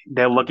so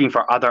they're looking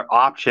for other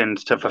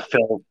options to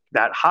fulfill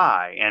that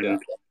high, Yeah.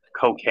 and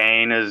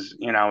cocaine is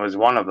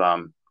one of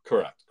them.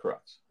 Correct.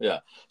 Yeah.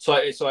 So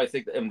I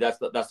think, and that's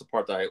the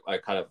part that I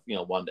kind of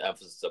wanted to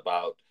emphasize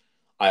about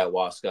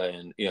ayahuasca,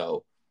 and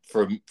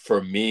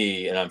for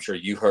me, and I'm sure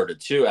you heard it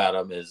too,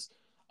 Adam, is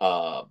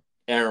uh,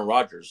 Aaron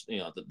Rodgers,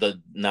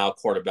 the now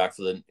quarterback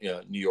for the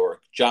New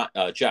York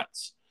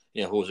Jets,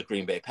 who was a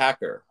Green Bay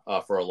Packer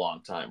for a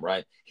long time,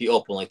 right? He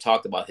openly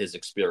talked about his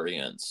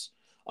experience.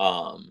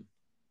 Um,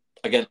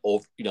 Again,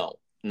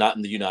 not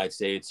in the United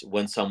States,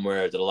 went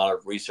somewhere, did a lot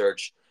of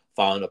research,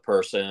 found a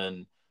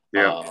person,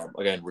 Yeah.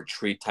 again,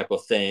 retreat type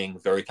of thing,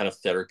 very kind of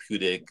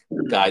therapeutic,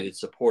 guided,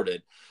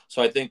 supported.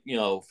 So I think,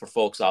 for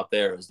folks out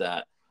there is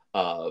that,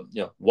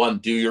 one,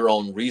 do your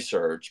own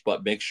research,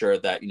 but make sure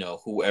that,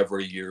 whoever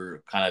you're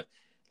kind of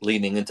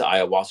leaning into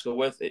ayahuasca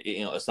with,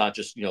 it's not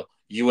just,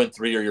 you and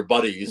three or your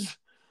buddies,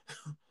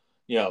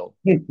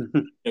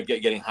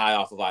 getting high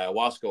off of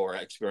ayahuasca or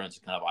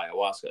experiencing kind of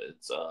ayahuasca.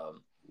 It's,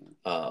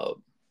 uh,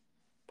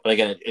 but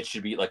again, it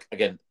should be like,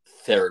 again,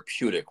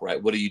 therapeutic,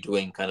 right? What are you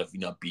doing kind of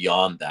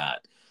beyond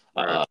that?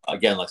 Right.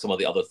 Again, like some of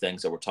the other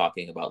things that we're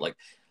talking about, like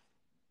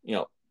you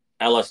know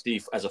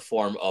LSD as a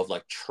form of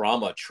like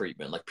trauma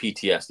treatment, like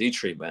PTSD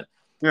treatment.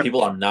 Yeah.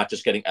 People are not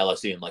just getting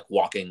LSD and like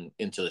walking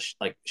into the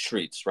like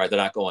streets, right? They're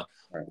not going.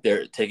 Right.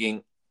 They're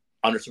taking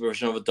under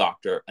supervision of a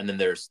doctor, and then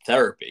there's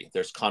therapy.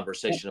 There's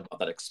conversation about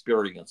that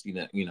experience.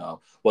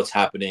 What's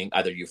happening,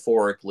 either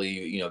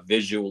euphorically,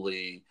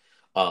 visually,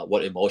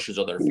 what emotions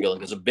are they feeling.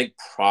 There's a big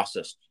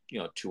process,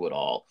 to it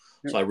all.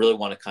 Yeah. So I really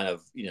want to kind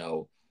of,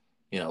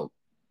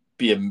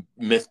 be a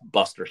myth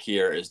buster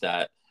here. Is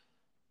that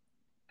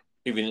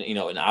even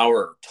in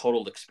our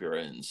total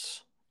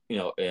experience, in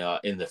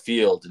the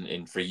field,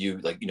 and for you,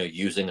 like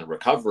using and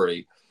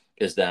recovery,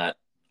 is that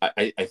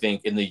I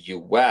think in the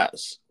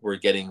US we're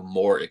getting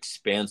more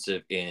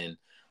expansive in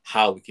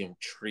how we can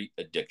treat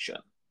addiction.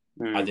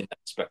 I think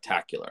that's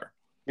spectacular.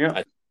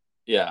 Yeah.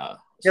 Yeah.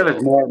 Yeah,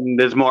 So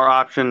there's more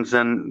options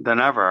than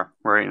ever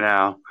right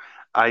now.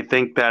 I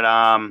think that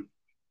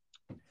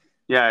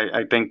yeah,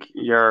 I think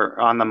you're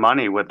on the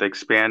money with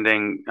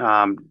expanding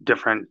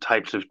different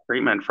types of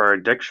treatment for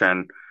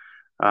addiction.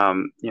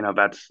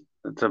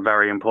 That's a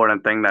very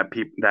important thing that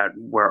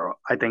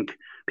I think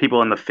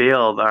people in the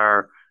field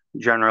are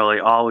generally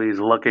always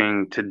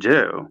looking to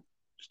do,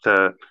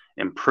 to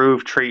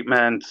improve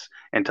treatments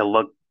and to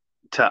look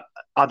to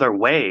other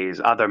ways,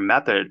 other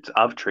methods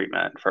of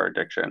treatment for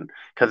addiction,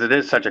 because it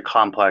is such a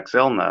complex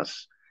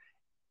illness.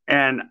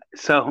 And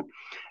so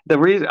the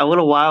reason a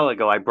little while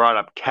ago I brought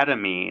up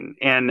ketamine,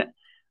 and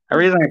the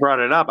reason I brought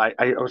it up,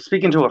 I was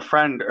speaking to a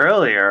friend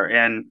earlier,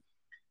 and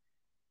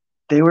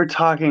they were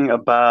talking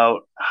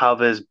about how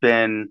there's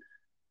been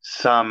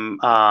some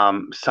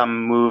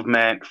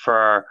movement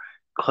for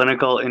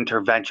clinical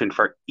intervention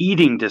for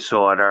eating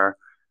disorder,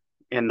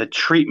 and the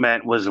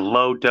treatment was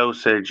low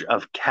dosage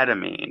of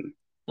ketamine.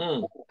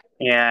 mm.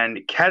 And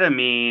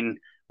ketamine,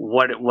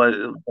 what it was,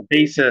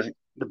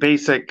 the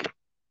basic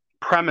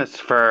premise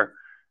for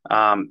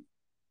um,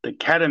 the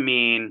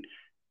ketamine,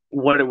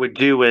 what it would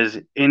do is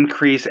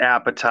increase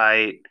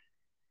appetite,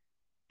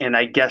 and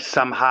I guess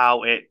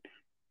somehow it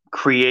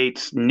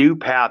creates new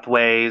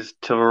pathways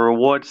to a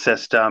reward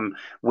system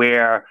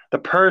where the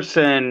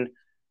person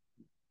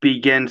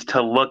begins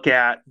to look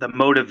at the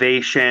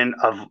motivation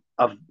of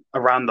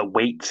around the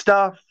weight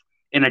stuff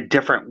in a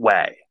different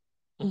way.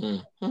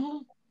 Mm-hmm.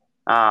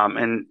 Mm-hmm.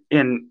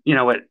 And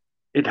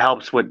it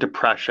helps with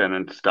depression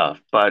and stuff.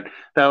 But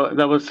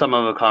that was some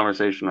of the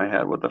conversation I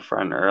had with a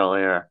friend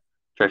earlier,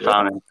 which I Yeah.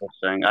 found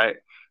interesting.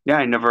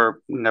 I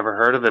never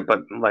heard of it,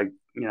 but like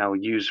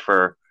used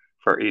for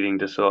eating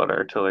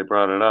disorder until they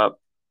brought it up.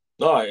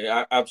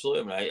 No,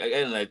 absolutely. I mean,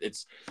 again,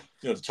 it's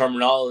the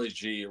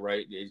terminology,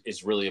 right,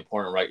 is really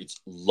important, right?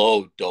 It's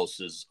low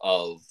doses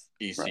of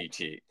ECT.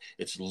 Right.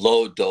 It's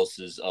low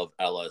doses of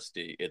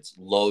LSD. It's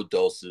low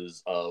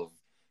doses of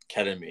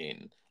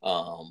ketamine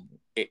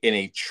in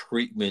a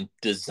treatment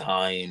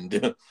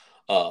designed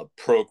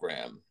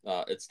program.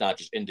 It's not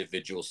just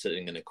individuals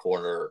sitting in a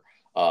corner,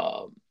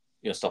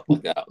 stuff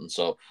like that. And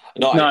so,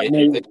 no, It's not I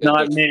me. think It's that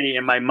not there's, me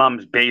in my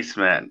mom's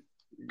basement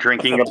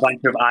drinking a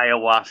bunch of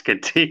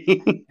ayahuasca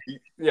tea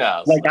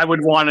yes, like I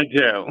would want to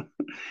do.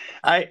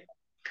 I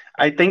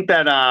I think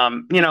that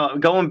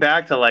going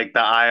back to like the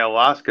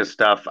ayahuasca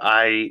stuff,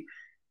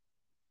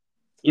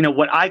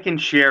 what I can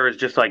share is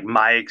just like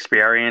my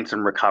experience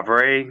in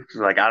recovery.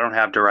 Like I don't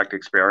have direct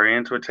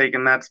experience with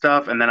taking that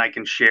stuff, and then I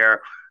can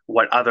share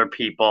what other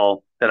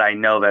people that I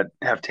know that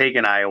have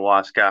taken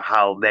ayahuasca,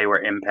 how they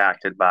were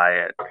impacted by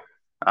it. sure,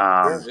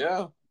 Um,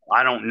 yeah.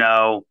 I don't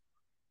know.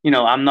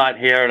 I'm not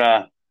here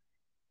to,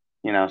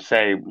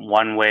 say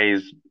one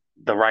way's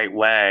the right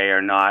way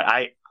or not.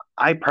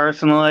 I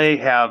personally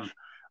have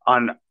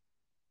on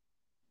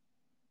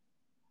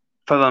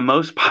for the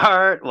most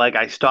part, like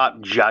I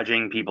stopped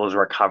judging people's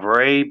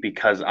recovery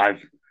because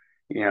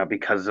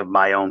of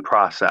my own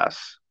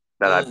process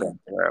that I've Mm, been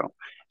through.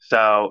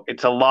 So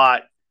it's a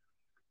lot,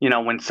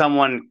 when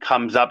someone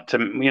comes up to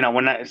me,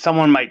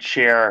 someone might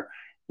share,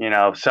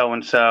 so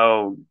and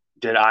so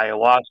did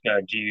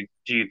ayahuasca.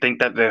 Do you think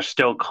that they're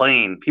still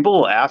clean? People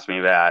will ask me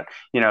that.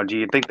 Do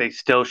you think they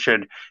still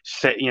should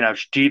say,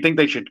 do you think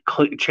they should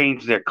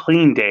change their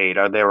clean date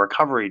or their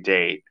recovery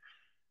date?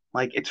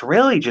 Like it's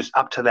really just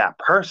up to that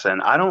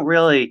person. I don't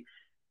really,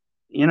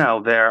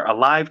 they're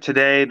alive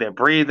today, they're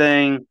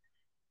breathing.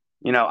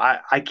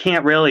 I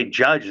can't really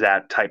judge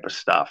that type of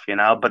stuff,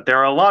 but there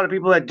are a lot of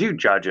people that do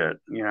judge it,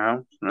 I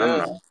don't yeah,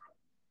 know.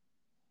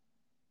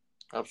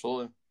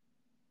 absolutely.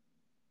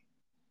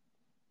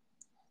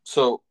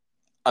 So,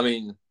 I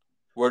mean,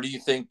 where do you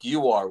think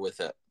you are with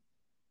it?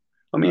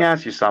 Let me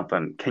ask you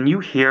something. Can you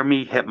hear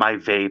me hit my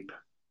vape?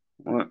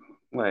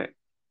 Wait,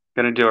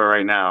 gonna do it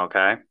right now,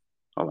 okay?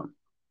 Hold on.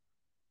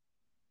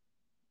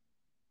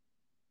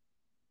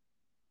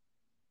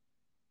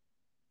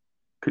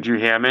 Could you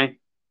hear me?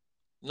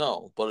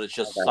 No, but it's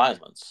just Okay.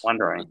 silence.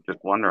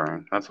 Just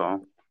wondering. That's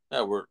all.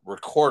 Yeah, we're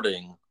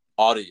recording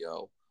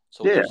audio.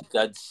 So when Yeah. there's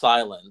dead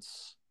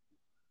silence,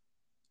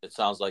 it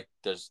sounds like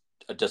there's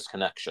a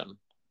disconnection.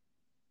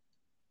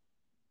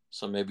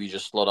 So maybe you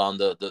just slow down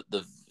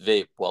the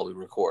vape while we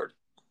record.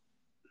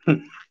 All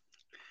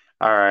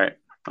right.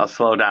 I'll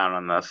slow down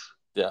on this.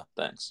 Yeah,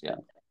 thanks. Yeah.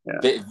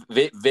 Yeah.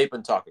 Vape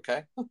and talk,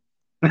 okay?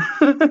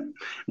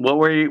 What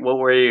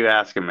were you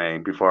asking me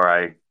before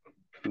I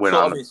went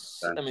So on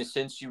the I mean,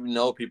 since you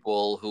know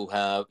people who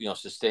have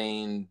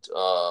sustained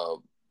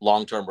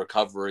long term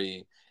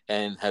recovery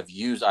and have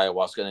used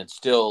ayahuasca and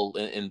still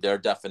in their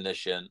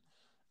definition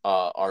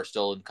are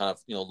still in kind of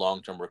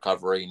long term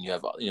recovery, and you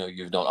have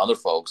you've known other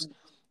folks.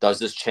 Does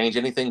this change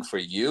anything for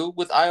you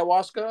with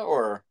ayahuasca,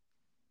 or?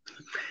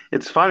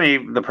 It's funny,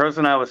 the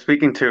person I was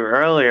speaking to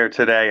earlier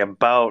today um,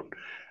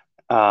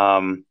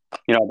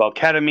 about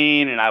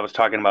ketamine, and I was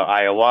talking about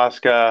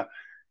ayahuasca.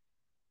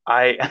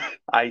 I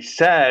I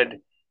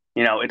said,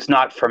 it's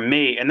not for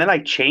me, and then I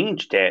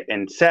changed it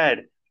and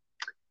said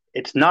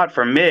it's not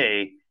for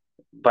me,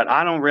 but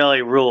I don't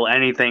really rule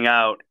anything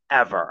out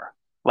ever.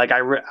 Like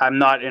I'm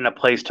not in a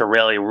place to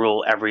really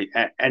rule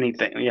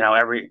anything,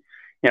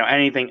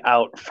 anything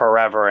out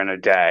forever in a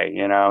day,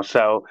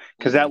 So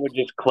because Mhm. that would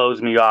just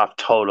close me off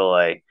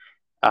totally.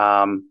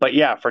 But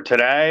yeah, for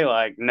today,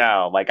 like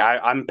no, like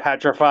I'm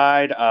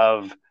petrified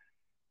of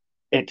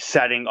it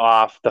setting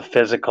off the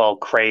physical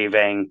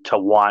craving to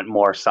want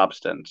more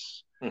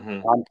substance.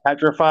 Mhm. I'm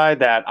petrified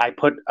that I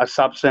put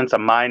a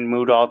mind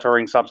mood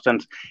altering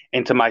substance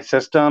into my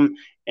system,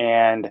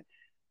 and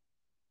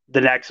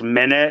the next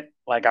minute,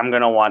 like I'm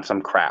gonna want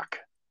some crack.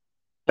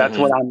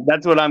 Mhm.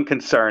 That's what I'm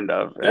concerned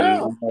of, and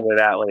Yeah, where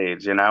that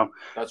leads.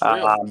 that's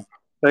real. Um,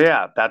 so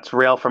yeah, that's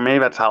real for me.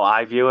 That's how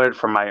I view it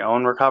from my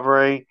own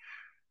recovery.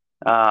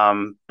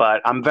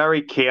 But I'm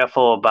very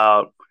careful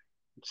about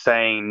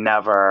saying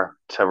never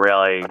to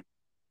really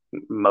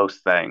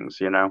most things.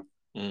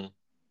 Mm.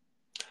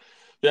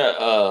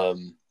 Yeah.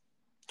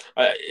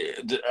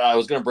 I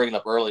was going to bring it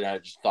up earlier. I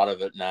just thought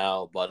of it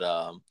now. But do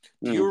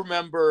Mm. you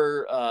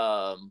remember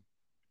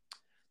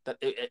that?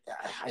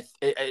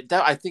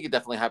 I think it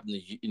definitely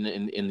happened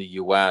in the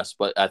U.S.,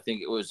 but I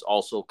think it was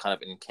also kind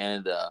of in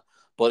Canada.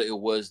 But it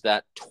was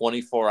that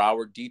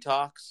 24-hour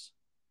detox.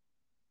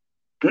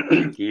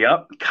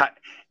 Yep.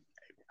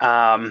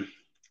 Um,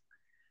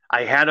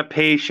 I had a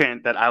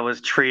patient that I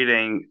was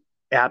treating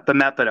at the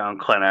methadone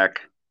clinic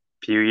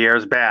a few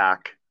years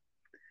back,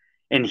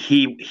 and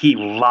he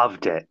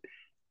loved it.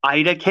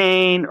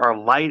 Lidocaine or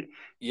light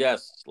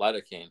Yes,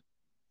 lidocaine,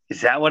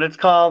 is that what it's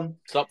called?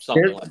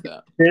 something This like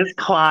that. this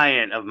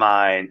client of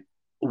mine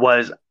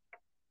was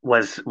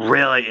was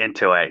really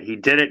into it. He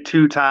did it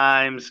 2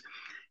 times.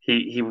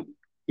 He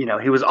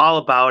was all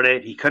about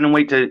it. He couldn't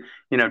wait to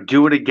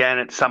do it again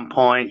at some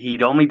point.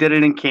 He'd only did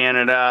it in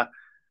Canada,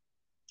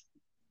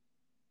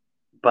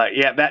 but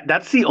yeah,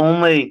 that's the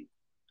only.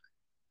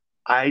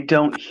 I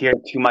don't hear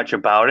too much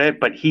about it,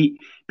 but he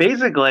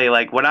basically,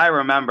 like what I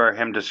remember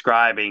him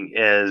describing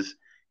is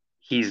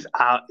he's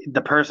out,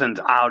 the person's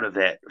out of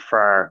it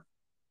for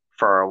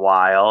a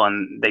while,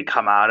 and they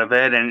come out of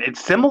it, and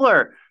it's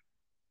similar.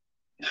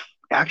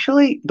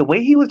 Actually, the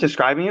way he was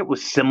describing it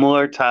was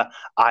similar to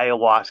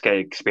ayahuasca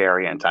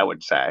experience, I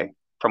would say,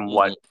 from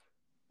what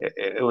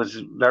Mm-hmm. it was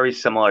very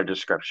similar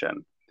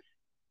description.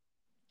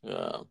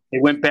 Yeah.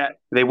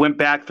 They went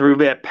back through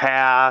their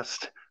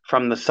past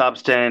from the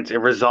substance. It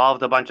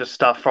resolved a bunch of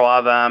stuff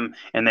for them,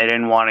 and they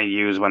didn't want to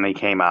use when they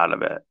came out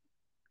of it.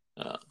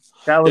 Yeah.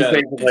 That was Yeah.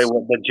 basically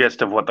what the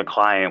gist of what the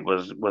client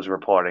was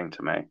reporting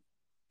to me.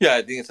 Yeah,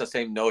 I think it's the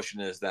same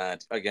notion is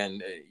that again,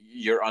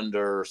 you're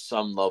under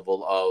some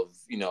level of,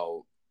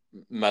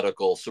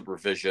 medical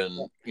supervision,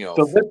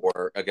 So this,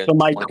 for again so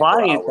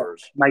 24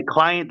 hours. my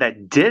client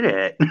that did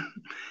it,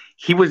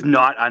 he was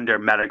not under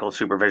medical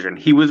supervision.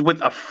 He was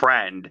with a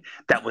friend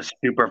that was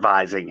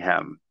supervising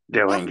him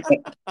doing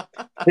it.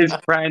 His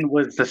friend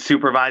was the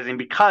supervising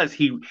because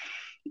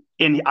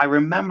I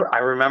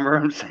remember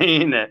him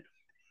saying it.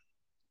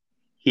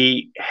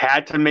 He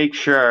had to make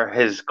sure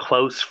his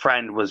close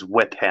friend was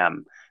with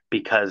him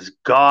because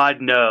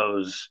God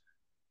knows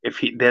if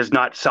there's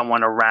not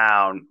someone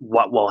around,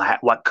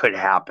 what could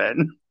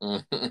happen.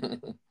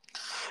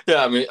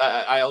 Yeah, I mean,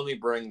 I only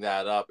bring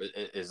that up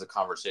is a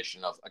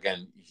conversation of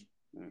again,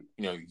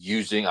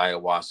 using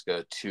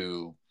ayahuasca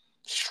to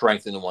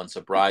strengthen one's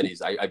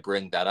sobrieties. I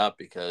bring that up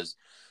because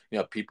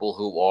people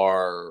who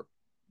are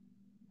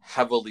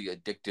heavily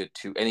addicted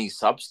to any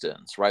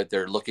substance, right?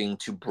 They're looking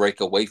to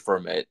break away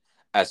from it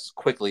as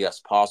quickly as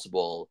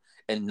possible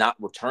and not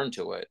return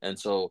to it. And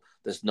so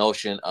this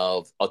notion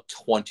of a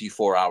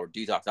 24-hour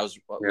detox, that was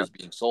what Yeah. was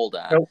being sold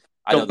at. So,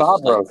 I so know this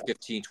is like Barbara,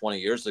 15, 20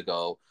 years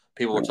ago.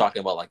 People were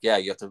talking about like, yeah,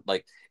 you have to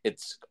like,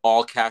 it's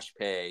all cash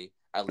pay,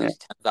 at yeah,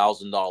 least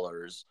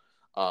 $10,000.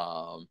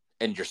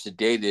 And you're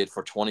sedated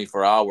for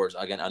 24 hours,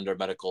 again, under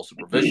medical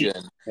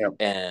supervision. yeah,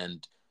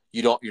 And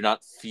you're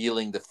not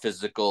feeling the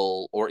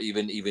physical or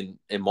even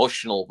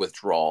emotional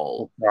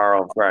withdrawal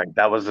Carl, right?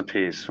 That was the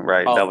piece,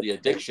 right? That of was the the piece.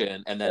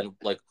 addiction. And Yeah, then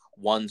like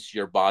once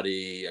your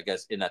body, I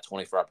guess in that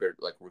 24-hour period,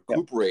 like yeah,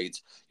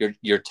 recuperates,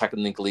 you're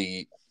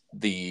technically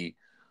the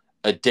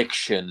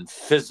addiction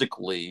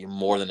physically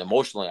more than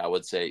emotionally, I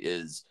would say,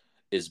 is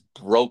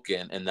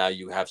broken, and now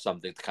you have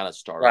something to kind of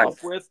start right.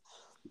 off with.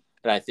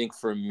 And I think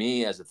for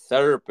me as a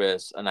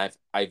therapist, and I've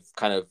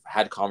kind of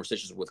had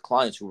conversations with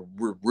clients who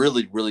were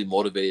really, really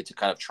motivated to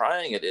kind of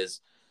trying it,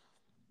 is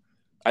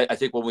I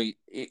think when we,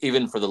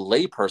 even for the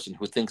layperson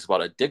who thinks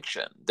about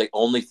addiction, they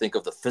only think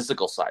of the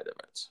physical side of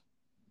it.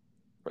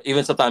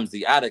 Even sometimes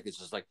the addict is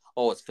just like,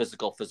 oh, it's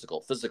physical,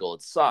 physical, physical.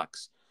 It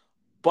sucks.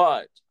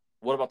 But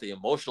what about the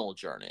emotional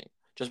journey?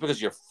 Just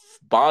because your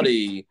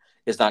body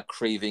is not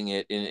craving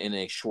it in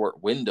a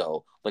short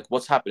window, like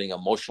what's happening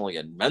emotionally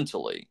and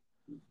mentally,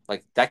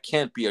 like that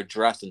can't be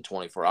addressed in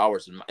 24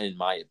 hours, in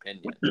my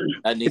opinion.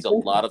 That needs It's a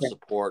lot of interesting.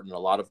 support and a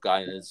lot of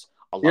guidance,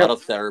 a Yeah, lot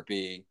of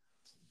therapy,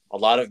 a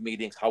lot of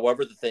meetings.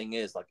 However, the thing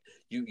is, like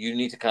you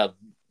need to kind of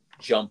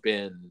jump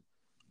in,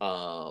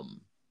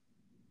 um,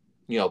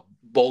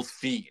 both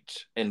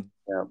feet and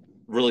yeah,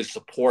 really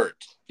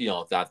support,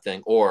 that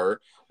thing.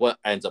 Or what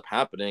ends up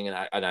happening, and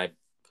I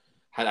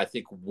had, I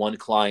think, one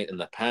client in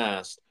the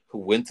past who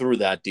went through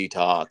that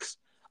detox,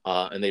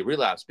 and they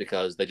relapsed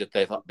because they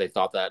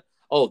thought that,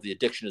 oh, the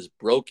addiction is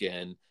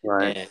broken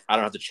right. and I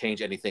don't have to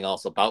change anything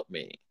else about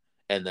me.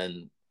 And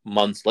then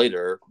months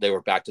later, they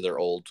were back to their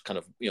old kind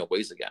of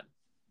ways again.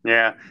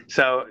 Yeah.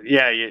 So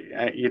yeah,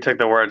 you took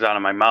the words out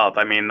of my mouth.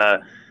 I mean,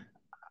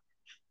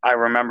 I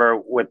remember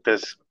with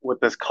this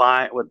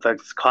client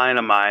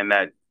of mine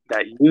that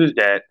used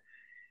it.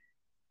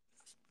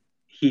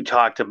 He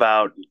talked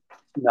about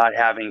not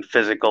having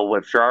physical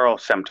withdrawal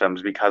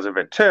symptoms because of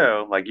it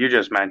too, like you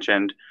just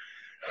mentioned.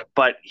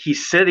 But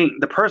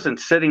the person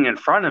sitting in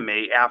front of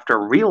me after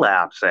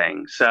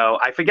relapsing. So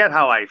I forget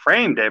how I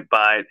framed it,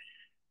 but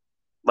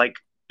like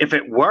if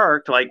it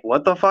worked, like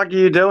what the fuck are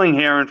you doing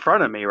here in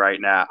front of me right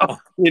now?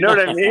 You know what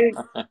I mean?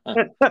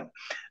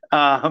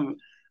 Um,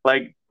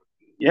 like,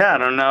 yeah, I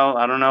don't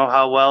know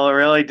how well it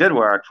really did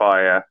work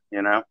for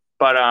you.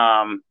 But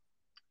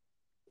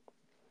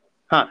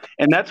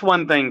and that's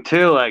one thing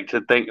too, like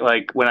to think,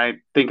 like when I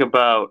think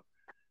about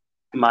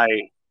my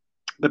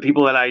the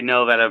people that I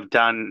know that have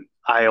done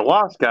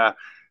ayahuasca,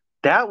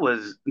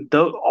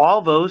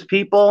 all those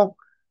people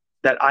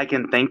that I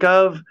can think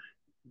of,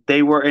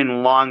 they were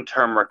in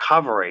long-term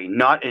recovery,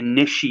 not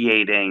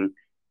initiating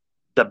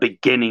the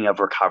beginning of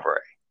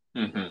recovery.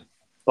 Mm-hmm.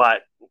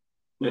 But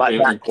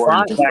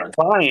Important that difference.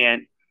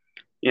 client,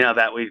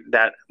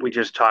 that we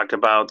just talked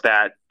about,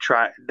 that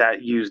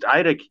used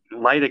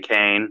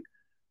lidocaine.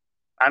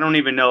 I don't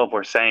even know if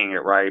we're saying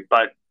it right,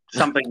 but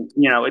something,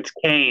 it's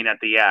cane at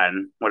the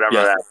end, whatever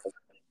Yeah.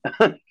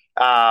 that.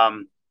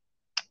 um,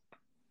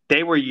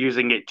 they were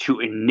using it to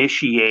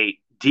initiate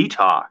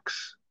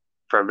detox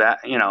for that,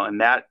 in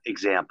that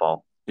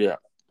example. Yeah.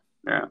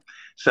 Yeah.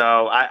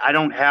 So I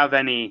don't have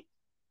any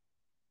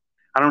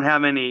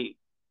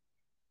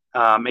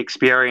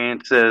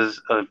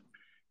experiences of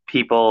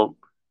people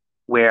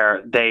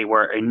where they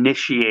were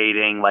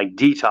initiating like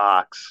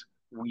detox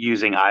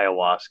using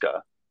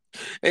ayahuasca.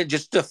 And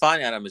just to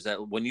define, Adam, is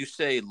that when you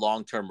say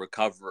long-term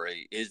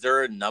recovery, is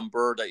there a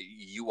number that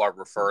you are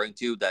referring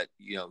to that I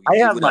you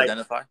have would my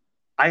identify?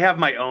 I have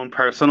my own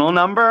personal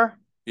number.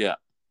 Yeah.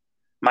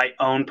 My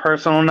own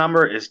personal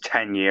number is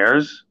 10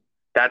 years.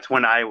 That's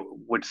when I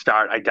would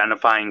start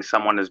identifying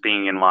someone as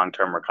being in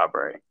long-term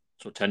recovery.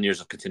 So 10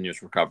 years of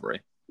continuous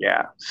recovery.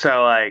 Yeah.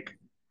 So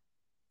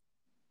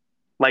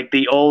like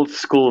the old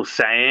school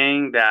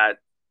saying that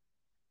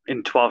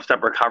in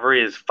 12-step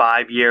recovery is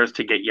 5 years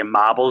to get your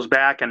marbles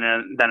back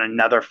and then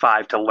another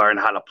five to learn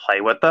how to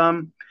play with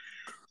them.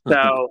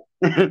 So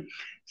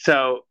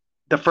so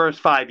the first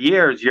 5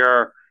 years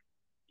you're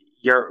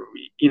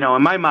in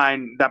my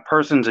mind that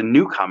person's a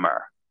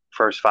newcomer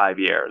first 5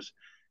 years.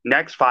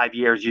 Next 5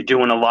 years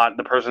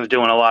the person's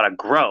doing a lot of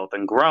growth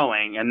and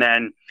growing, and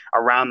then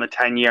around the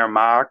 10-year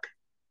mark,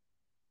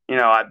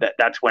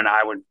 that's when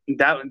I would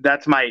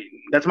that's my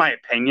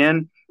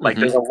opinion. Like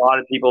Mm-hmm. there's a lot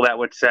of people that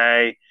would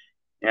say,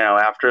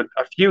 after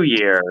a few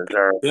years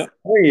or Yeah.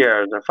 3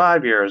 years or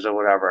 5 years or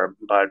whatever.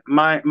 But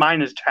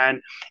mine is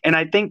 10. And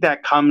I think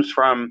that comes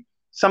from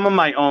some of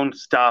my own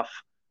stuff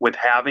with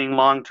having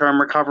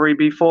long-term recovery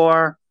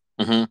before.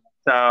 Mm-hmm.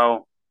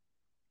 So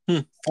Hmm.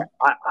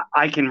 I,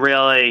 I can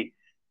really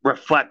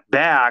reflect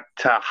back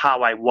to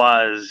how I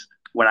was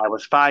when I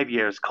was 5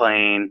 years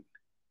clean,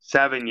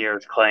 7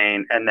 years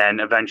clean, and then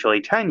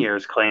eventually 10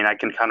 years clean. I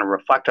can kind of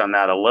reflect on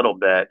that a little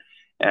bit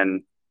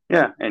and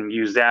yeah, and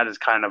use that as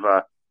kind of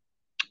a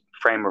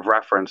frame of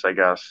reference, I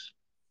guess.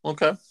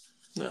 Okay.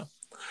 Yeah.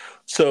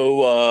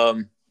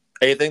 So,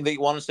 anything that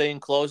you want to say in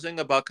closing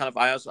about kind of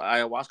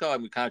ayahuasca? I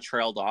mean, we kind of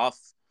trailed off,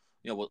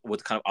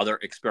 with kind of other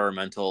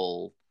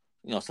experimental,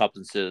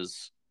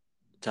 substances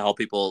to help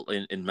people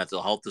in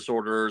mental health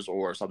disorders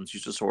or substance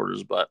use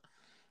disorders. But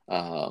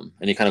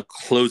any kind of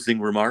closing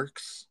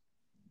remarks?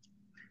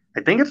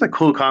 I think it's a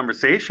cool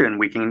conversation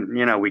we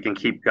can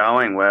keep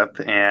going with,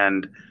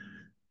 and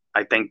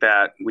I think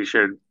that we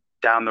should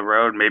down the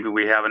road maybe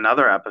we have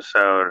another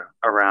episode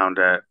around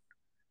it.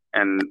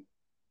 And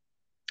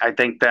I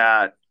think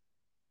that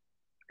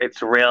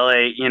it's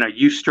really,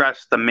 you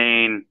stress the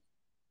main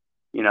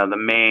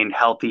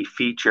healthy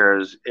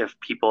features if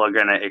people are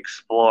going to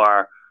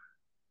explore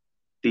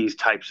these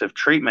types of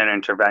treatment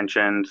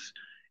interventions.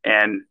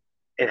 And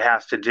it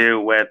has to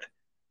do with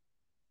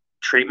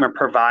treatment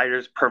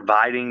providers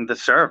providing the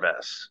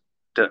service,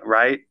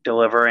 right?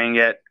 Delivering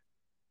it,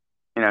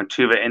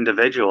 to the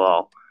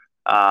individual,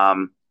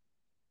 um,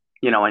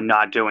 and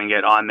not doing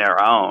it on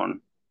their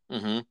own,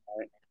 Mm-hmm.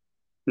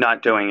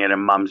 not doing it in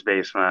mom's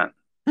basement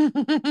by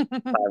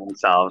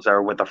themselves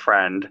or with a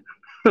friend,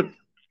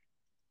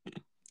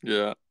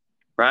 Yeah.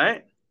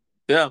 right?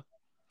 Yeah.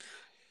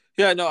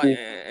 Yeah, no,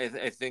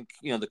 I think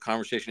the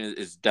conversation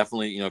is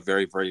definitely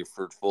very very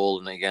fruitful,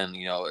 and again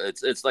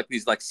it's like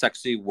these like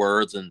sexy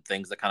words and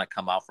things that kind of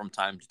come out from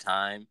time to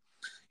time,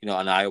 and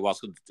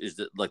ayahuasca is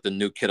like the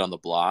new kid on the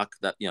block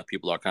that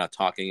people are kind of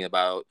talking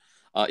about,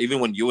 even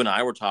when you and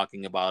I were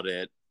talking about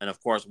it, and of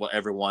course what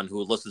everyone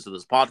who listens to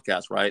this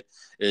podcast, right,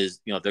 is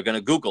they're going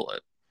to Google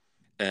it,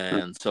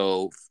 and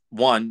so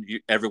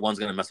everyone's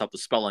going to mess up the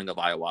spelling of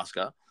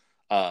ayahuasca,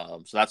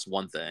 so that's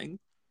one thing.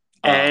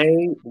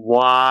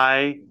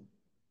 AYA.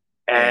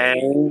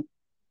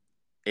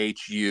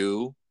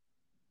 AHUASA,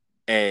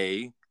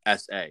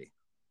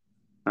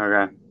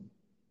 Okay.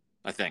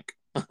 I think.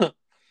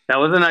 That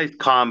was a nice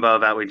combo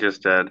that we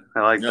just did.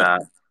 I like Yeah.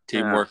 that. Yeah.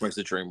 Teamwork makes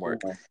the dream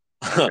work. Yeah.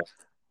 But Okay.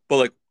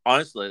 like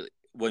honestly,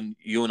 when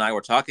you and I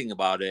were talking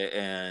about it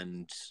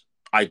and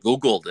I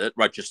Googled it,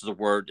 right, just the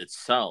word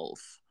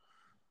itself,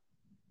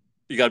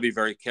 you got to be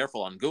very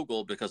careful on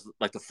Google because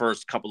like the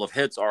first couple of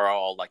hits are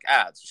all like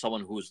ads.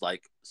 Someone who's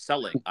like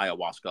selling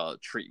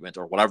ayahuasca treatment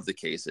or whatever the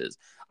case is.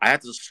 I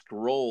had to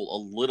scroll a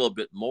little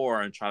bit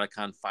more and try to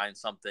kind of find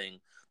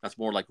something that's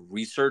more like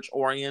research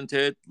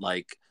oriented,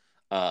 like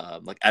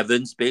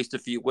evidence based,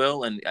 if you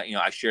will. And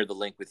I shared the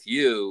link with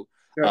you,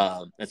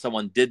 Sure. and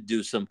someone did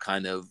do some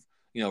kind of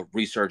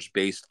research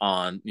based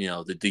on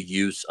the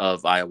use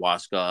of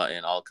ayahuasca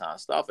and all kind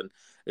of stuff, and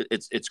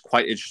it's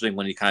quite interesting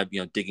when you kind of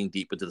digging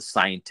deep into the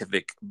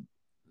scientific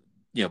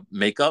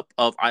makeup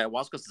of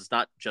ayahuasca. It's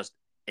not just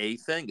a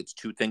thing; it's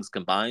two things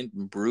combined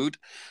and brewed,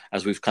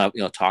 as we've kind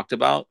of talked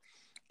about.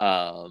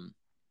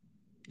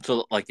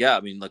 So like yeah,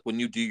 I mean like when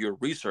you do your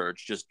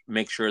research, just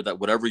make sure that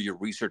whatever you're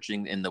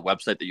researching in the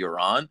website that you're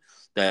on,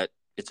 that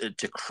it's a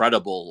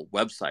credible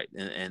website,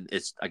 and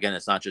it's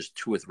not just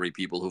two or three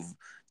people who've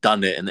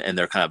done it and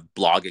they're kind of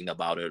blogging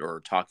about it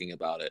or talking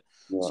about it.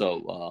 Yeah.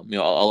 So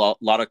a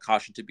lot of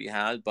caution to be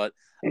had, but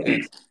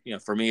it's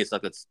for me it's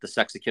like it's the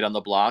sexy kid on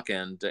the block,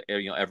 and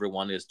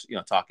everyone is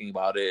talking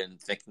about it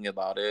and thinking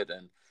about it,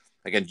 and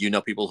again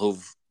people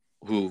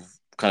who've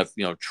kind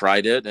of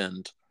tried it,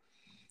 and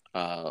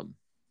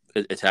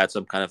it's had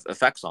some kind of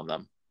effects on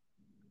them.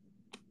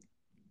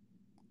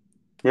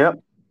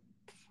 Yep.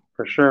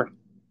 For sure.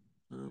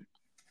 Mm.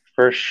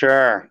 For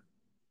sure.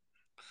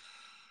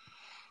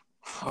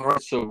 All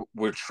right, so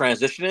we're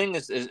transitioning.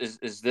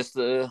 Is this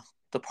the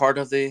part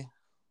of the?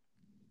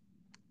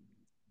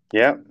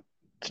 Yep.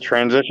 It's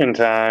transition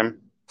time.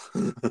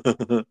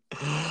 All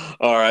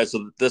right,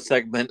 so this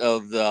segment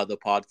of the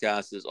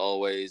podcast is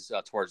always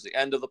towards the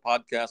end of the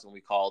podcast, and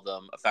we call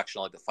them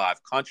affectionately the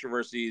five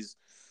controversies,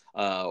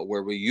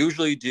 where we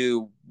usually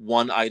do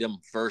one item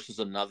versus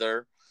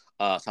another.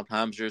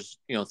 Sometimes there's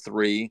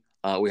three.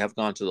 We have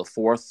gone to the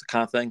fourth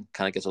kind of thing.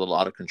 Kind of gets a little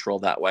out of control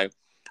that way.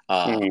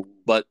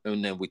 But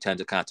and then we tend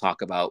to kind of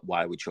talk about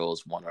why we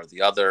chose one or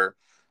the other.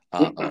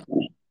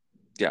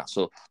 Yeah.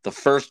 So the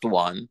first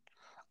one,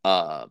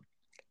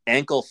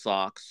 ankle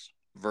socks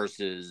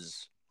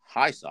versus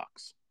high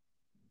socks.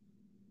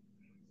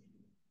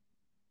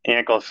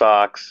 Ankle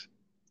socks.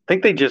 I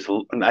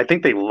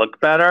think they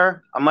look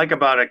better. I'm like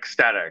about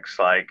aesthetics,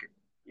 like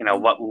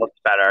what looks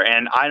better.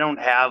 And I don't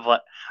have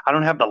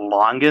the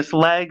longest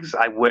legs.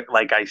 I would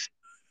like I.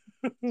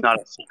 It's not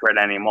a secret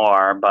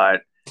anymore,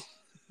 but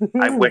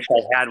I wish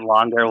I had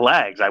longer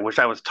legs. I wish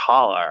I was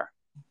taller,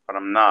 but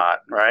I'm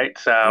not. Right. I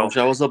So wish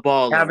I was a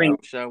baller. I having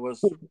wish I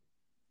was.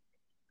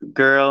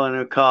 girl in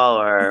a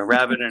collar,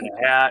 rabbit in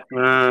a hat,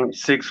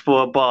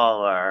 6'4"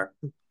 baller.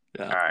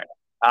 Yeah.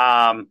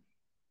 All right.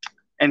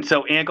 And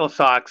so ankle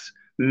socks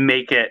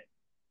make it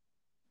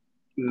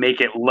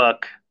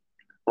look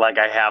like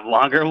I have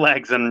longer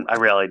legs than I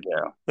really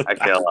do. I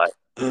feel like,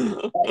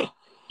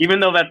 even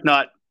though that's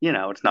not,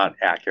 it's not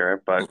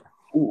accurate, but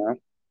Yeah.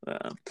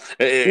 yeah,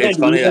 It's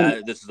funny.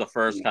 This is the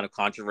first kind of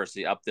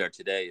controversy up there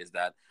today. Is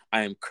that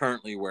I am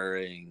currently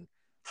wearing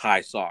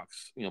high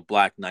socks,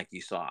 black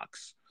Nike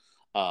socks.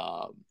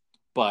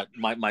 But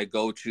my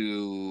go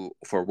to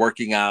for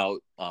working out,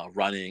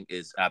 running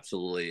is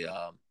absolutely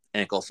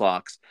ankle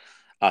socks.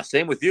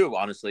 Same with you,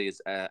 honestly.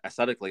 Is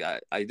aesthetically, I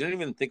didn't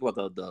even think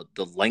about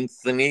the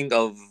lengthening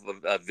of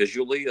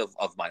visually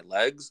of my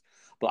legs,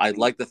 but I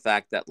like the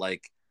fact that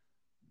like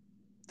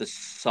the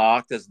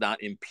sock does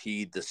not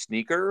impede the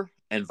sneaker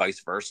and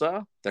vice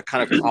versa. They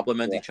kind of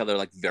complement each other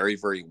like very,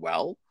 very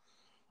well.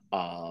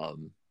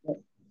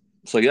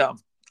 So yeah,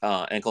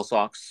 ankle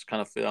socks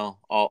kind of feel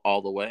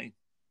all the way.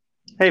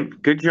 Hey,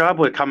 good job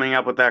with coming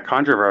up with that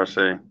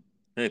controversy.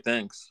 Hey,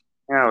 thanks.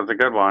 Yeah, it was a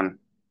good one.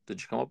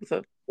 Did you come up with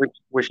it?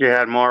 Wish you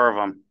had more of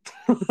them.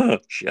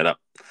 Shut up.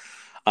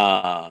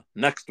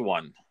 Next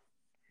one,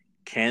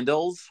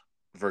 candles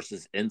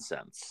versus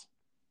incense.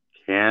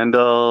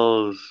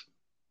 Candles.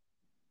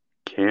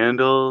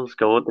 Go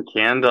with the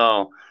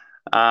candle.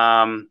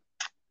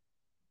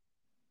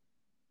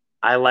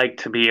 I like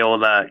to be able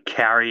to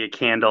carry a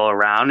candle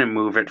around and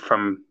move it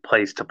from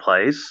place to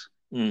place.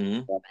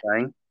 Mm-hmm. That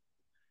thing.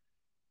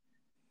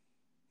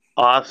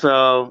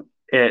 Also,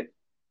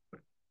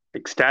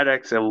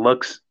 aesthetics. It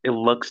looks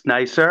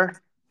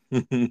nicer.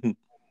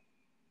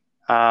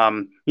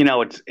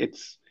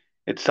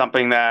 It's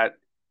something that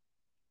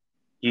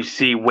you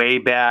see way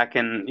back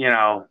in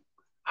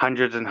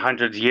hundreds and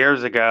hundreds of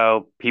years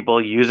ago,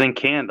 people using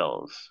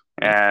candles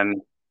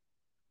and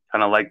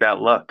kind of like that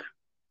look.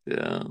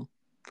 Yeah,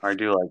 I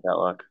do like that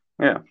look.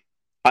 Yeah.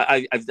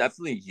 I've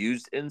definitely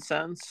used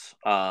incense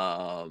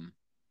for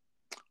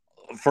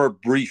a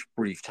brief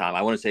time.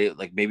 I want to say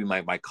like maybe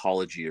my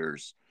college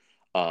years.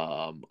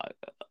 Um,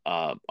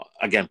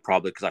 Again,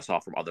 probably because I saw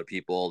from other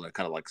people and it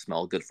kind of like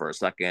smelled good for a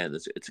second.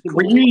 It's a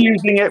Were cool. you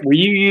using it? Were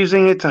you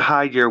using it to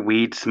hide your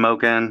weed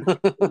smoking? No,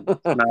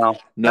 that's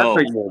No,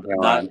 what you were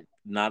not doing.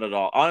 not at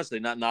all. Honestly,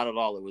 not at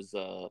all. It was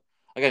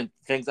again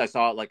things I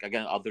saw like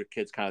again other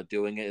kids kind of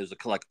doing it. It was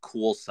like a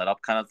cool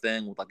setup kind of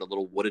thing with like a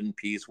little wooden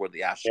piece where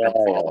the ash is gonna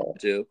fall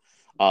into.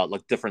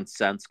 Like different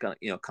scents kind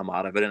of come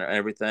out of it and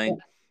everything.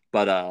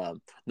 But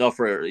no,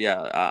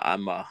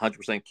 I'm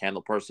 100%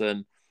 candle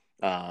person.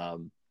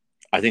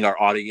 I think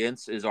our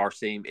audience is our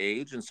same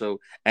age, and so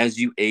as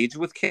you age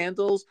with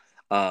candles,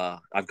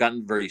 I've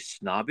gotten very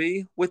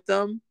snobby with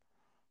them,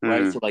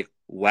 right? Hmm. So like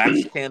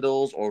wax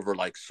candles over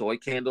like soy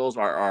candles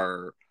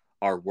are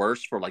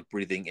worse for like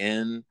breathing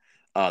in.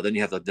 Then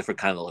you have the different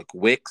kind of like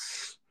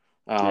wicks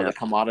Yeah. that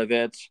come out of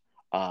it.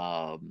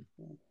 Um,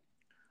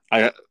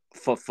 I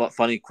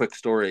funny quick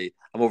story.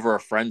 I'm over a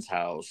friend's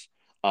house,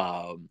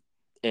 um,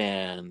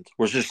 and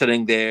we're just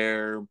sitting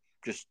there,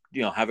 just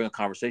having a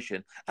conversation.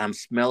 And I'm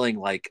smelling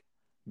like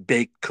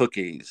baked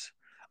cookies.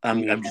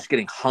 I'm just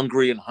getting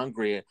hungry and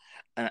hungry,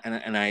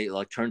 and I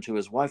like turn to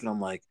his wife and I'm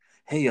like,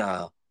 "Hey,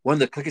 when are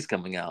the cookies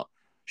coming out?"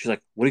 She's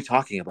like, "What are you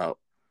talking about?"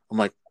 I'm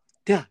like,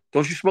 "Yeah,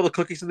 don't you smell the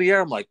cookies in the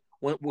air?" I'm like,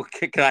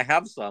 can I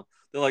have some?"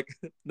 They're like,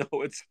 "No,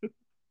 it's The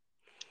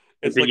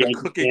like a Yankee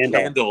cookie candle.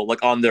 candle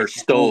like on their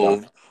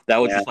stove that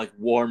was Yeah. just like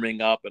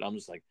warming up, and I'm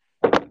just like,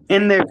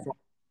 In there,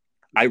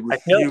 I I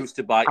feel refuse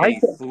to buy I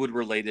any food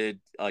related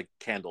like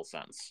candle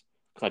scents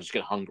because I just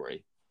get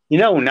hungry.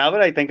 now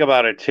that I think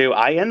about it too,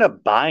 I end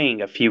up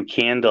buying a few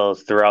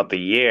candles throughout the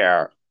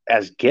year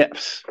as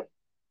gifts.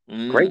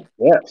 Great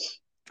Mm, gifts.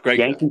 great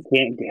gift.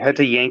 Head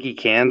to Yankee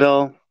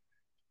Candle.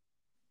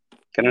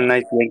 Get a Yeah,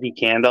 nice Yankee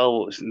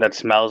candle that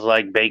smells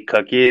like baked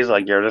cookies,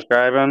 like you're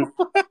describing.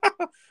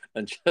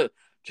 and I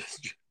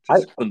just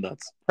go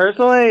nuts.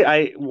 personally,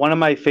 I one of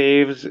my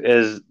faves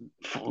is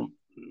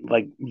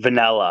like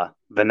vanilla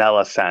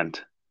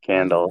scent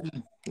candles.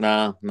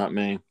 Nah, not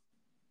me.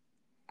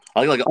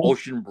 I like an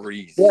ocean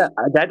breeze. Yeah,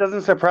 that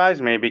doesn't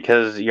surprise me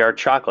because you're a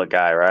chocolate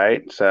guy,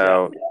 right? Yeah.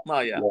 So Oh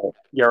yeah.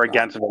 you're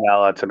against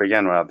vanilla to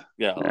begin with.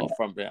 Yeah. Yeah.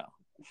 From yeah.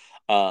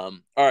 All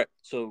right.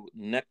 So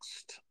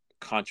next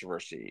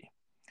controversy: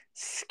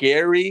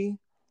 scary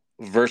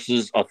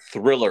versus a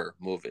thriller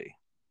movie.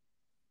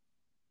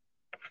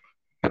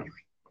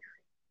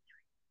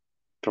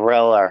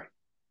 Thriller.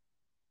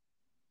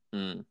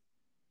 Mm.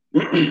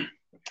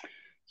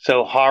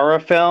 So horror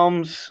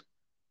films,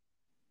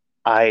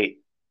 I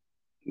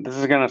this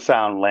is gonna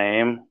sound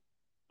lame,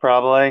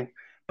 probably,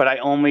 but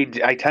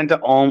I tend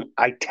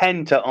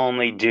to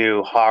only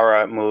do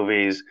horror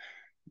movies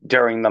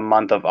during the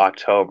month of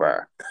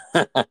October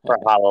for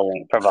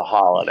Halloween, for the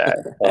holiday,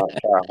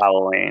 for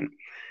Halloween.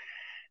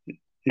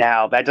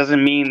 Now, that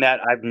doesn't mean that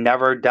I've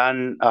never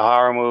done a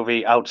horror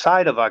movie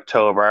outside of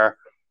October.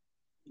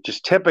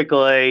 Just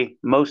typically,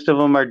 most of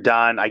them are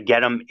done. I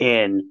get them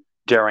in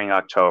during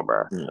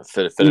October. Yeah,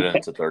 fit it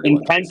into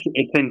 31 days.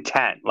 It's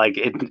intent, like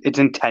it's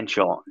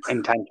intentional.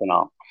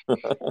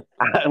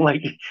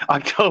 Like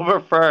October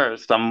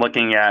 1st, I'm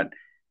looking at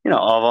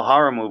all the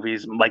horror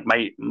movies, like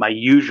my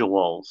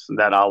usuals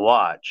that I'll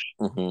watch: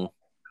 Mm-hmm.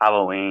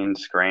 Halloween,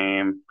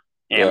 Scream,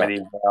 Yeah.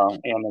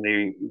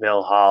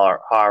 Amityville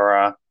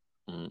Horror.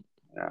 Mm-hmm.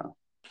 Yeah.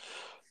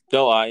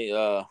 No,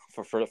 I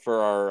for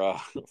our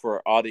for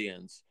our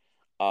audience,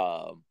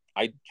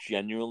 I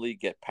genuinely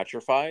get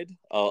petrified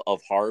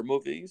of horror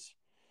movies.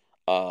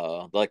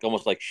 Like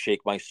almost like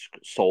shake my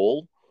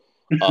soul.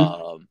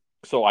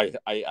 So I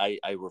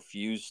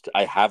refused.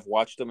 I have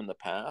watched them in the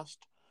past.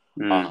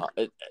 Mm,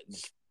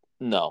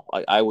 No,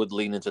 I would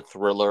lean into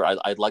thriller.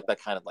 I like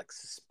that kind of like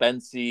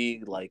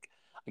suspensey. Like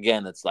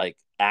again, it's like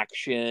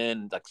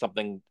action, like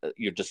something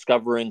you're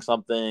discovering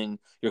something.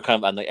 You're kind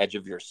of on the edge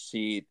of your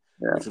seat.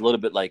 yeah, It's a little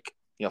bit like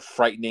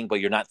frightening, but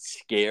you're not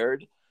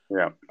scared.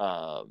 yeah.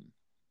 Um,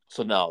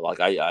 so no, like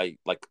I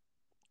like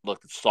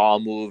look at Saw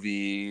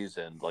movies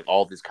and like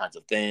all these kinds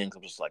of things.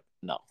 I'm just like,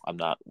 no, I'm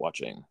not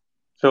watching.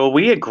 So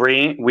we've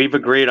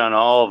agreed on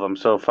all of them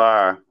so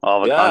far.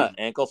 All the Yeah, content,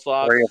 ankle three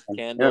of socks, them.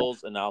 Yeah.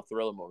 candles, and now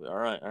thriller movie. All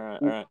right, all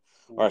right, all right,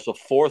 all right. So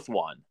fourth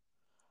one,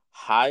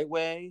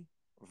 highway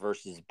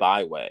versus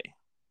byway.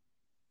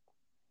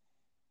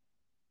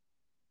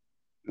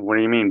 What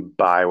do you mean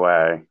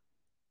byway?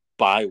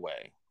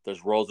 Byway.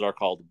 There's roads that are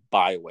called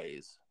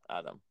byways,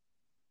 Adam.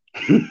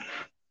 I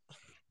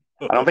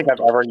don't think I've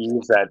ever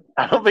used that.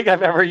 I don't think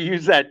I've ever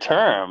used that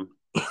term.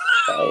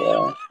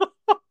 Are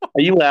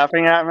you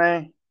laughing at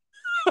me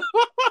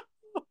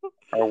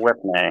or with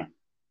me?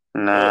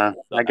 Nah,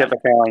 I get the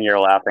feeling you're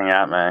laughing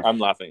at me. I'm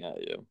laughing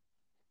at you.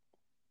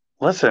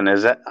 Listen,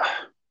 is that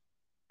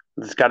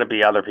there's got to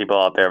be other people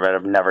out there that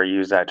have never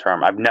used that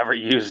term. I've never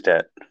used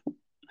it.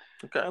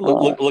 Okay, Uh,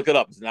 look it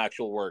up. It's an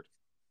actual word.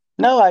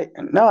 no,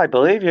 I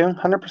believe you,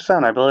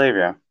 100%. I believe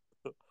you.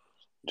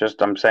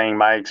 Just I'm saying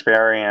my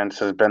experience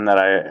has been that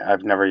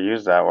I've never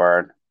used that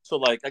word. So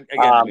like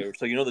again, Um,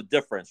 so you know the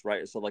difference,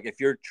 right? So like if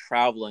you're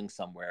traveling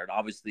somewhere, and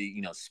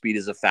obviously speed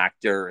is a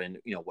factor, and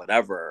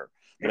whatever.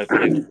 But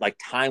if like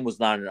time was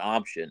not an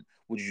option,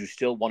 would you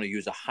still want to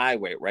use a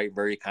highway, right?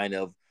 Very kind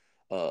of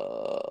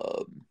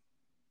uh,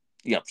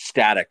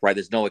 static, right?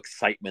 There's no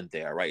excitement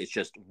there, right? It's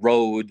just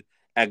road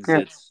yeah,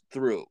 exits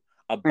through.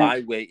 A yeah.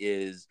 byway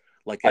is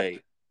like a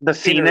The inner,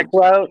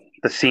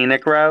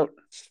 scenic route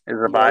is a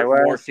more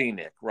byway.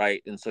 scenic,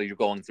 right? And so you're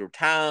going through Oh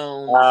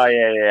towns.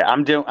 yeah, yeah.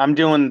 I'm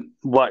doing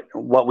what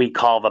we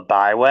call the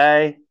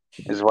byway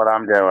is what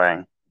I'm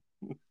doing.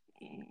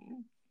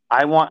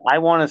 I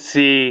want to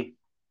see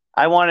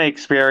I want to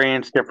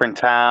experience different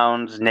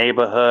towns,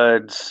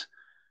 neighborhoods,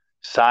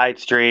 side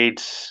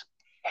streets,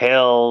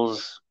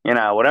 hills,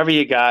 whatever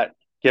you got,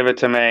 give it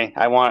to me.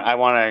 I want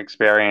to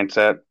experience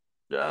it.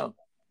 Yeah.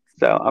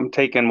 So I'm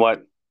taking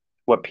what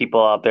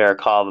people out there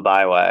call the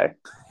byway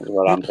is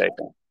what I'm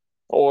taking.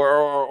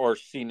 Or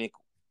scenic,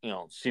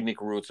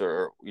 scenic routes,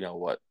 or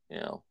what,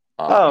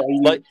 Oh,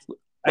 like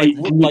Route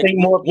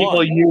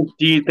One.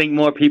 do you think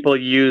more people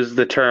use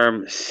the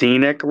term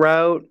scenic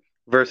route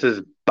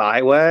versus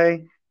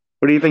byway?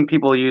 What do you think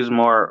people use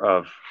more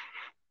of?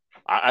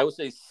 I would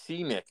say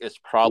scenic is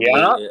probably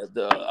Yeah.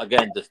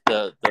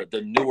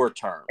 the newer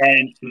term.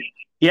 And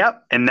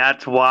yep, and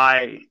that's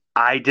why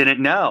I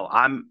didn't know. We're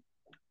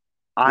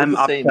I'm the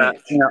up same to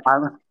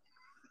age.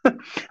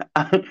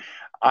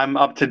 I'm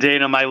up to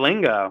date on my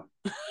lingo.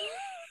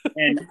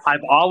 And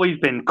I've always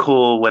been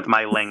cool with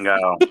my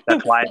lingo.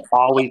 That's why I've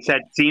always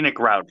said scenic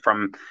route.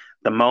 From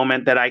the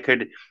moment that I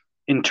could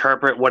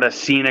interpret what a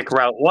scenic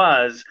route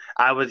was,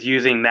 I was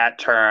using that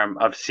term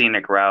of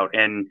scenic route,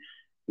 and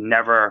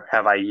never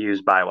have I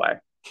used byway.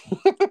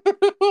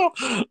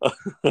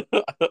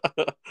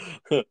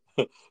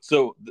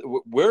 So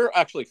we're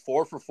actually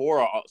 4 for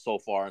 4 so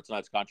far in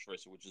tonight's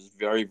controversy, which is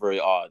very, very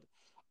odd.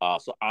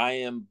 So I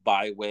am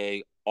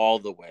byway all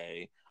the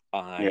way. Yeah.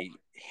 I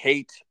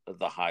hate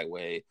the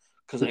highway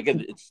because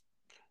again, it's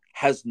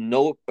has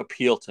no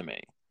appeal to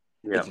me.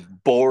 Yeah. It's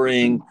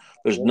boring.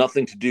 There's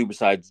nothing to do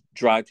besides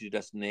drive to your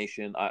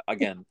destination. I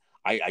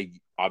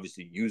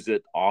obviously use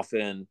it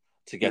often,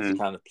 to get to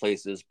kind of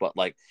places. But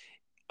like,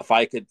 if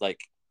I could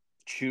like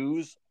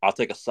choose, I'll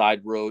take a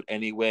side road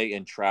anyway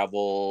and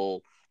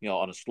travel,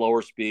 on a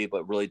slower speed,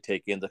 but really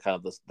take in the kind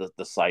of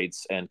the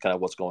sights and kind of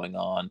what's going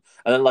on,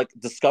 and then like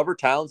discover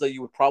towns that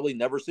you would probably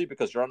never see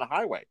because you're on a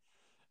highway,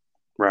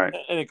 right?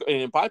 And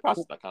it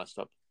bypasses that kind of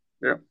stuff.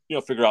 Yeah.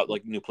 Figure out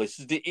like new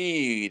places to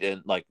eat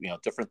and like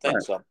different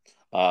things.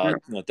 Right.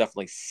 So,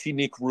 definitely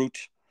scenic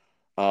route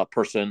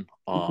person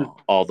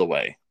all the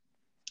way.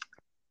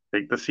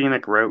 Take the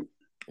scenic route.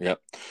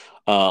 Yep.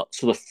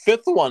 So the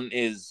fifth one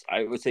is,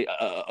 I would say,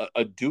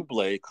 a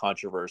double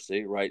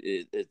controversy, right?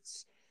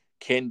 It's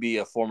can be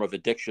a form of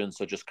addiction.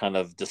 So just kind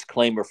of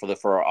disclaimer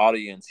for our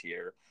audience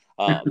here,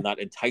 not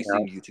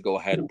enticing you to go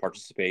ahead and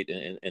participate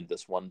in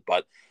this one,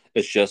 but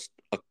it's just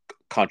a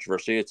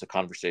controversy. It's a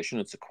conversation.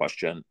 It's a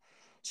question.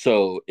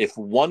 So if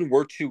one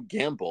were to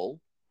gamble,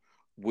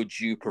 would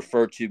you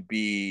prefer to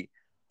be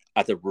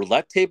at the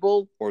roulette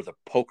table or the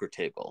poker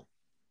table?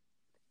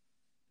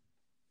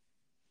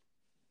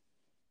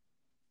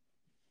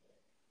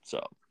 So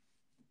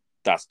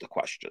that's the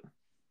question.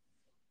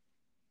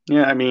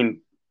 Yeah, I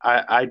mean,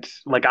 I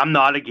like I'm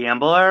not a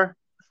gambler,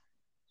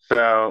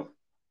 so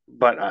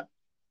but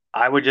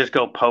I would just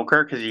go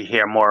poker because you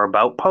hear more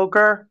about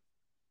poker.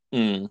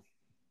 Mm.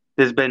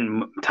 There's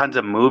been tons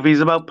of movies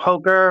about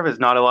poker. There's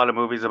not a lot of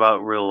movies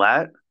about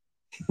roulette,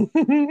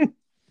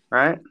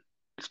 right?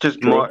 It's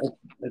just True. more.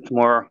 It's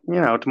more.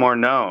 It's more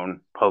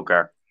known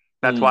poker.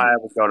 That's why I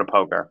would go to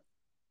poker.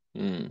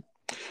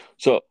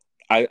 So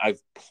I've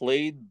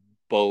played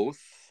both.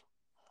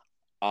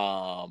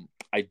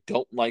 I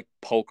don't like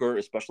poker,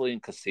 especially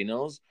in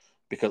casinos,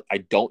 because I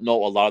don't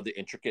know a lot of the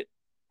intricate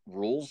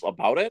rules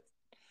about it.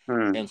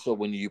 And so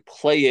when you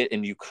play it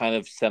and you kind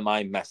of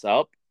semi mess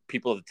up,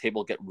 people at the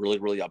table get really,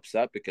 really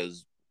upset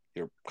because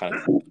you're kind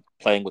of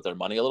playing with their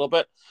money a little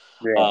bit.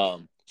 Yeah.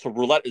 So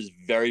roulette is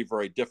very,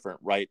 very different,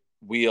 right?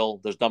 Wheel,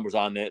 there's numbers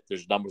on it.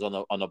 There's numbers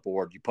on the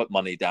board. You put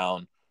money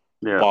down,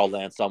 ball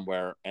lands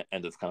somewhere,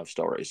 end of kind of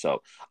story.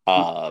 So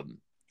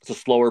it's a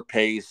slower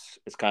pace.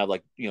 It's kind of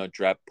like,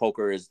 draft.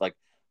 Poker is like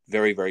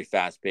very, very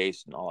fast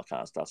paced and all that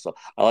kind of stuff. So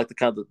I like the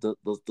kind of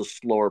the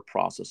slower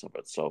process of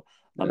it. So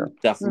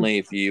definitely,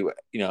 if you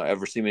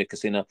ever see me at a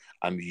casino,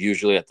 I'm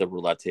usually at the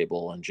roulette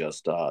table and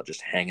just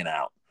hanging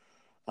out,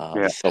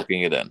 just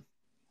soaking it in.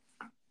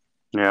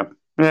 Yeah.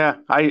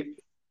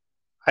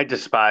 I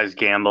despise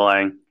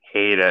gambling.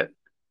 Hate it.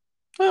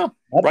 Well,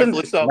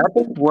 rightfully so.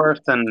 Nothing's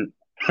worse than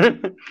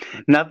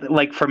nothing.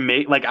 Like for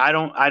me, like I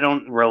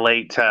don't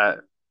relate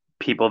to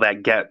people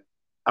that get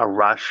a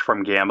rush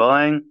from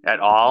gambling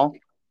at all.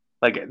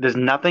 Like there's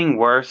nothing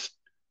worse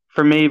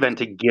for me than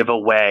to give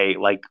away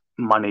like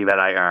money that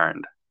I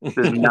earned.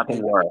 There's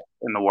nothing worse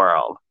in the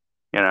world,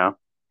 Yeah,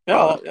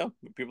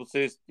 people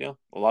say, a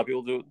lot of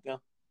people do,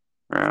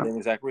 same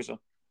exact reason.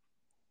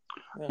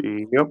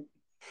 Yep.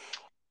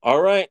 All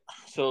right,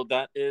 so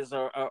that is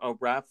a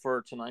wrap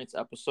for tonight's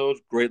episode.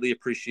 Greatly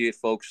appreciate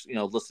folks,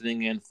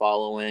 listening in,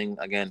 following,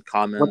 again,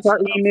 comments. What's our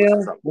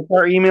email? What's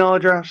our email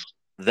address?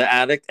 The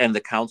Addict and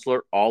the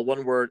Counselor, all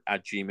one word,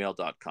 at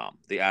gmail.com.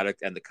 The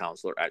Addict and the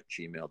Counselor at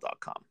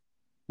gmail.com.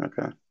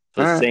 Okay.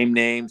 So same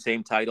name,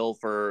 same title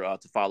for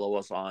to follow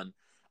us on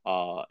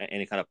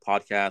any kind of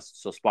podcast.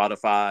 So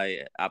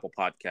Spotify, Apple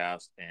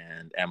Podcast,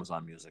 and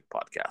Amazon Music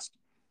Podcast.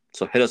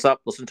 So hit us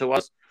up, listen to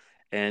us,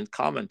 and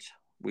comment.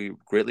 We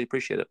greatly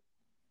appreciate it.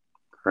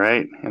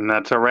 Great. And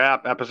that's a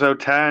wrap. Episode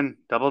 10,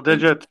 double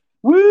digits.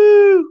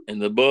 Woo! In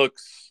the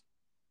books.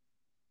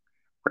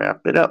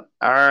 Wrap it up.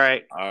 All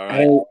right.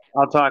 Hey,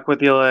 I'll talk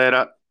with you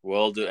later.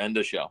 We'll do end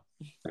the show.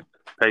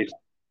 Peace.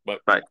 Bye.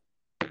 Bye.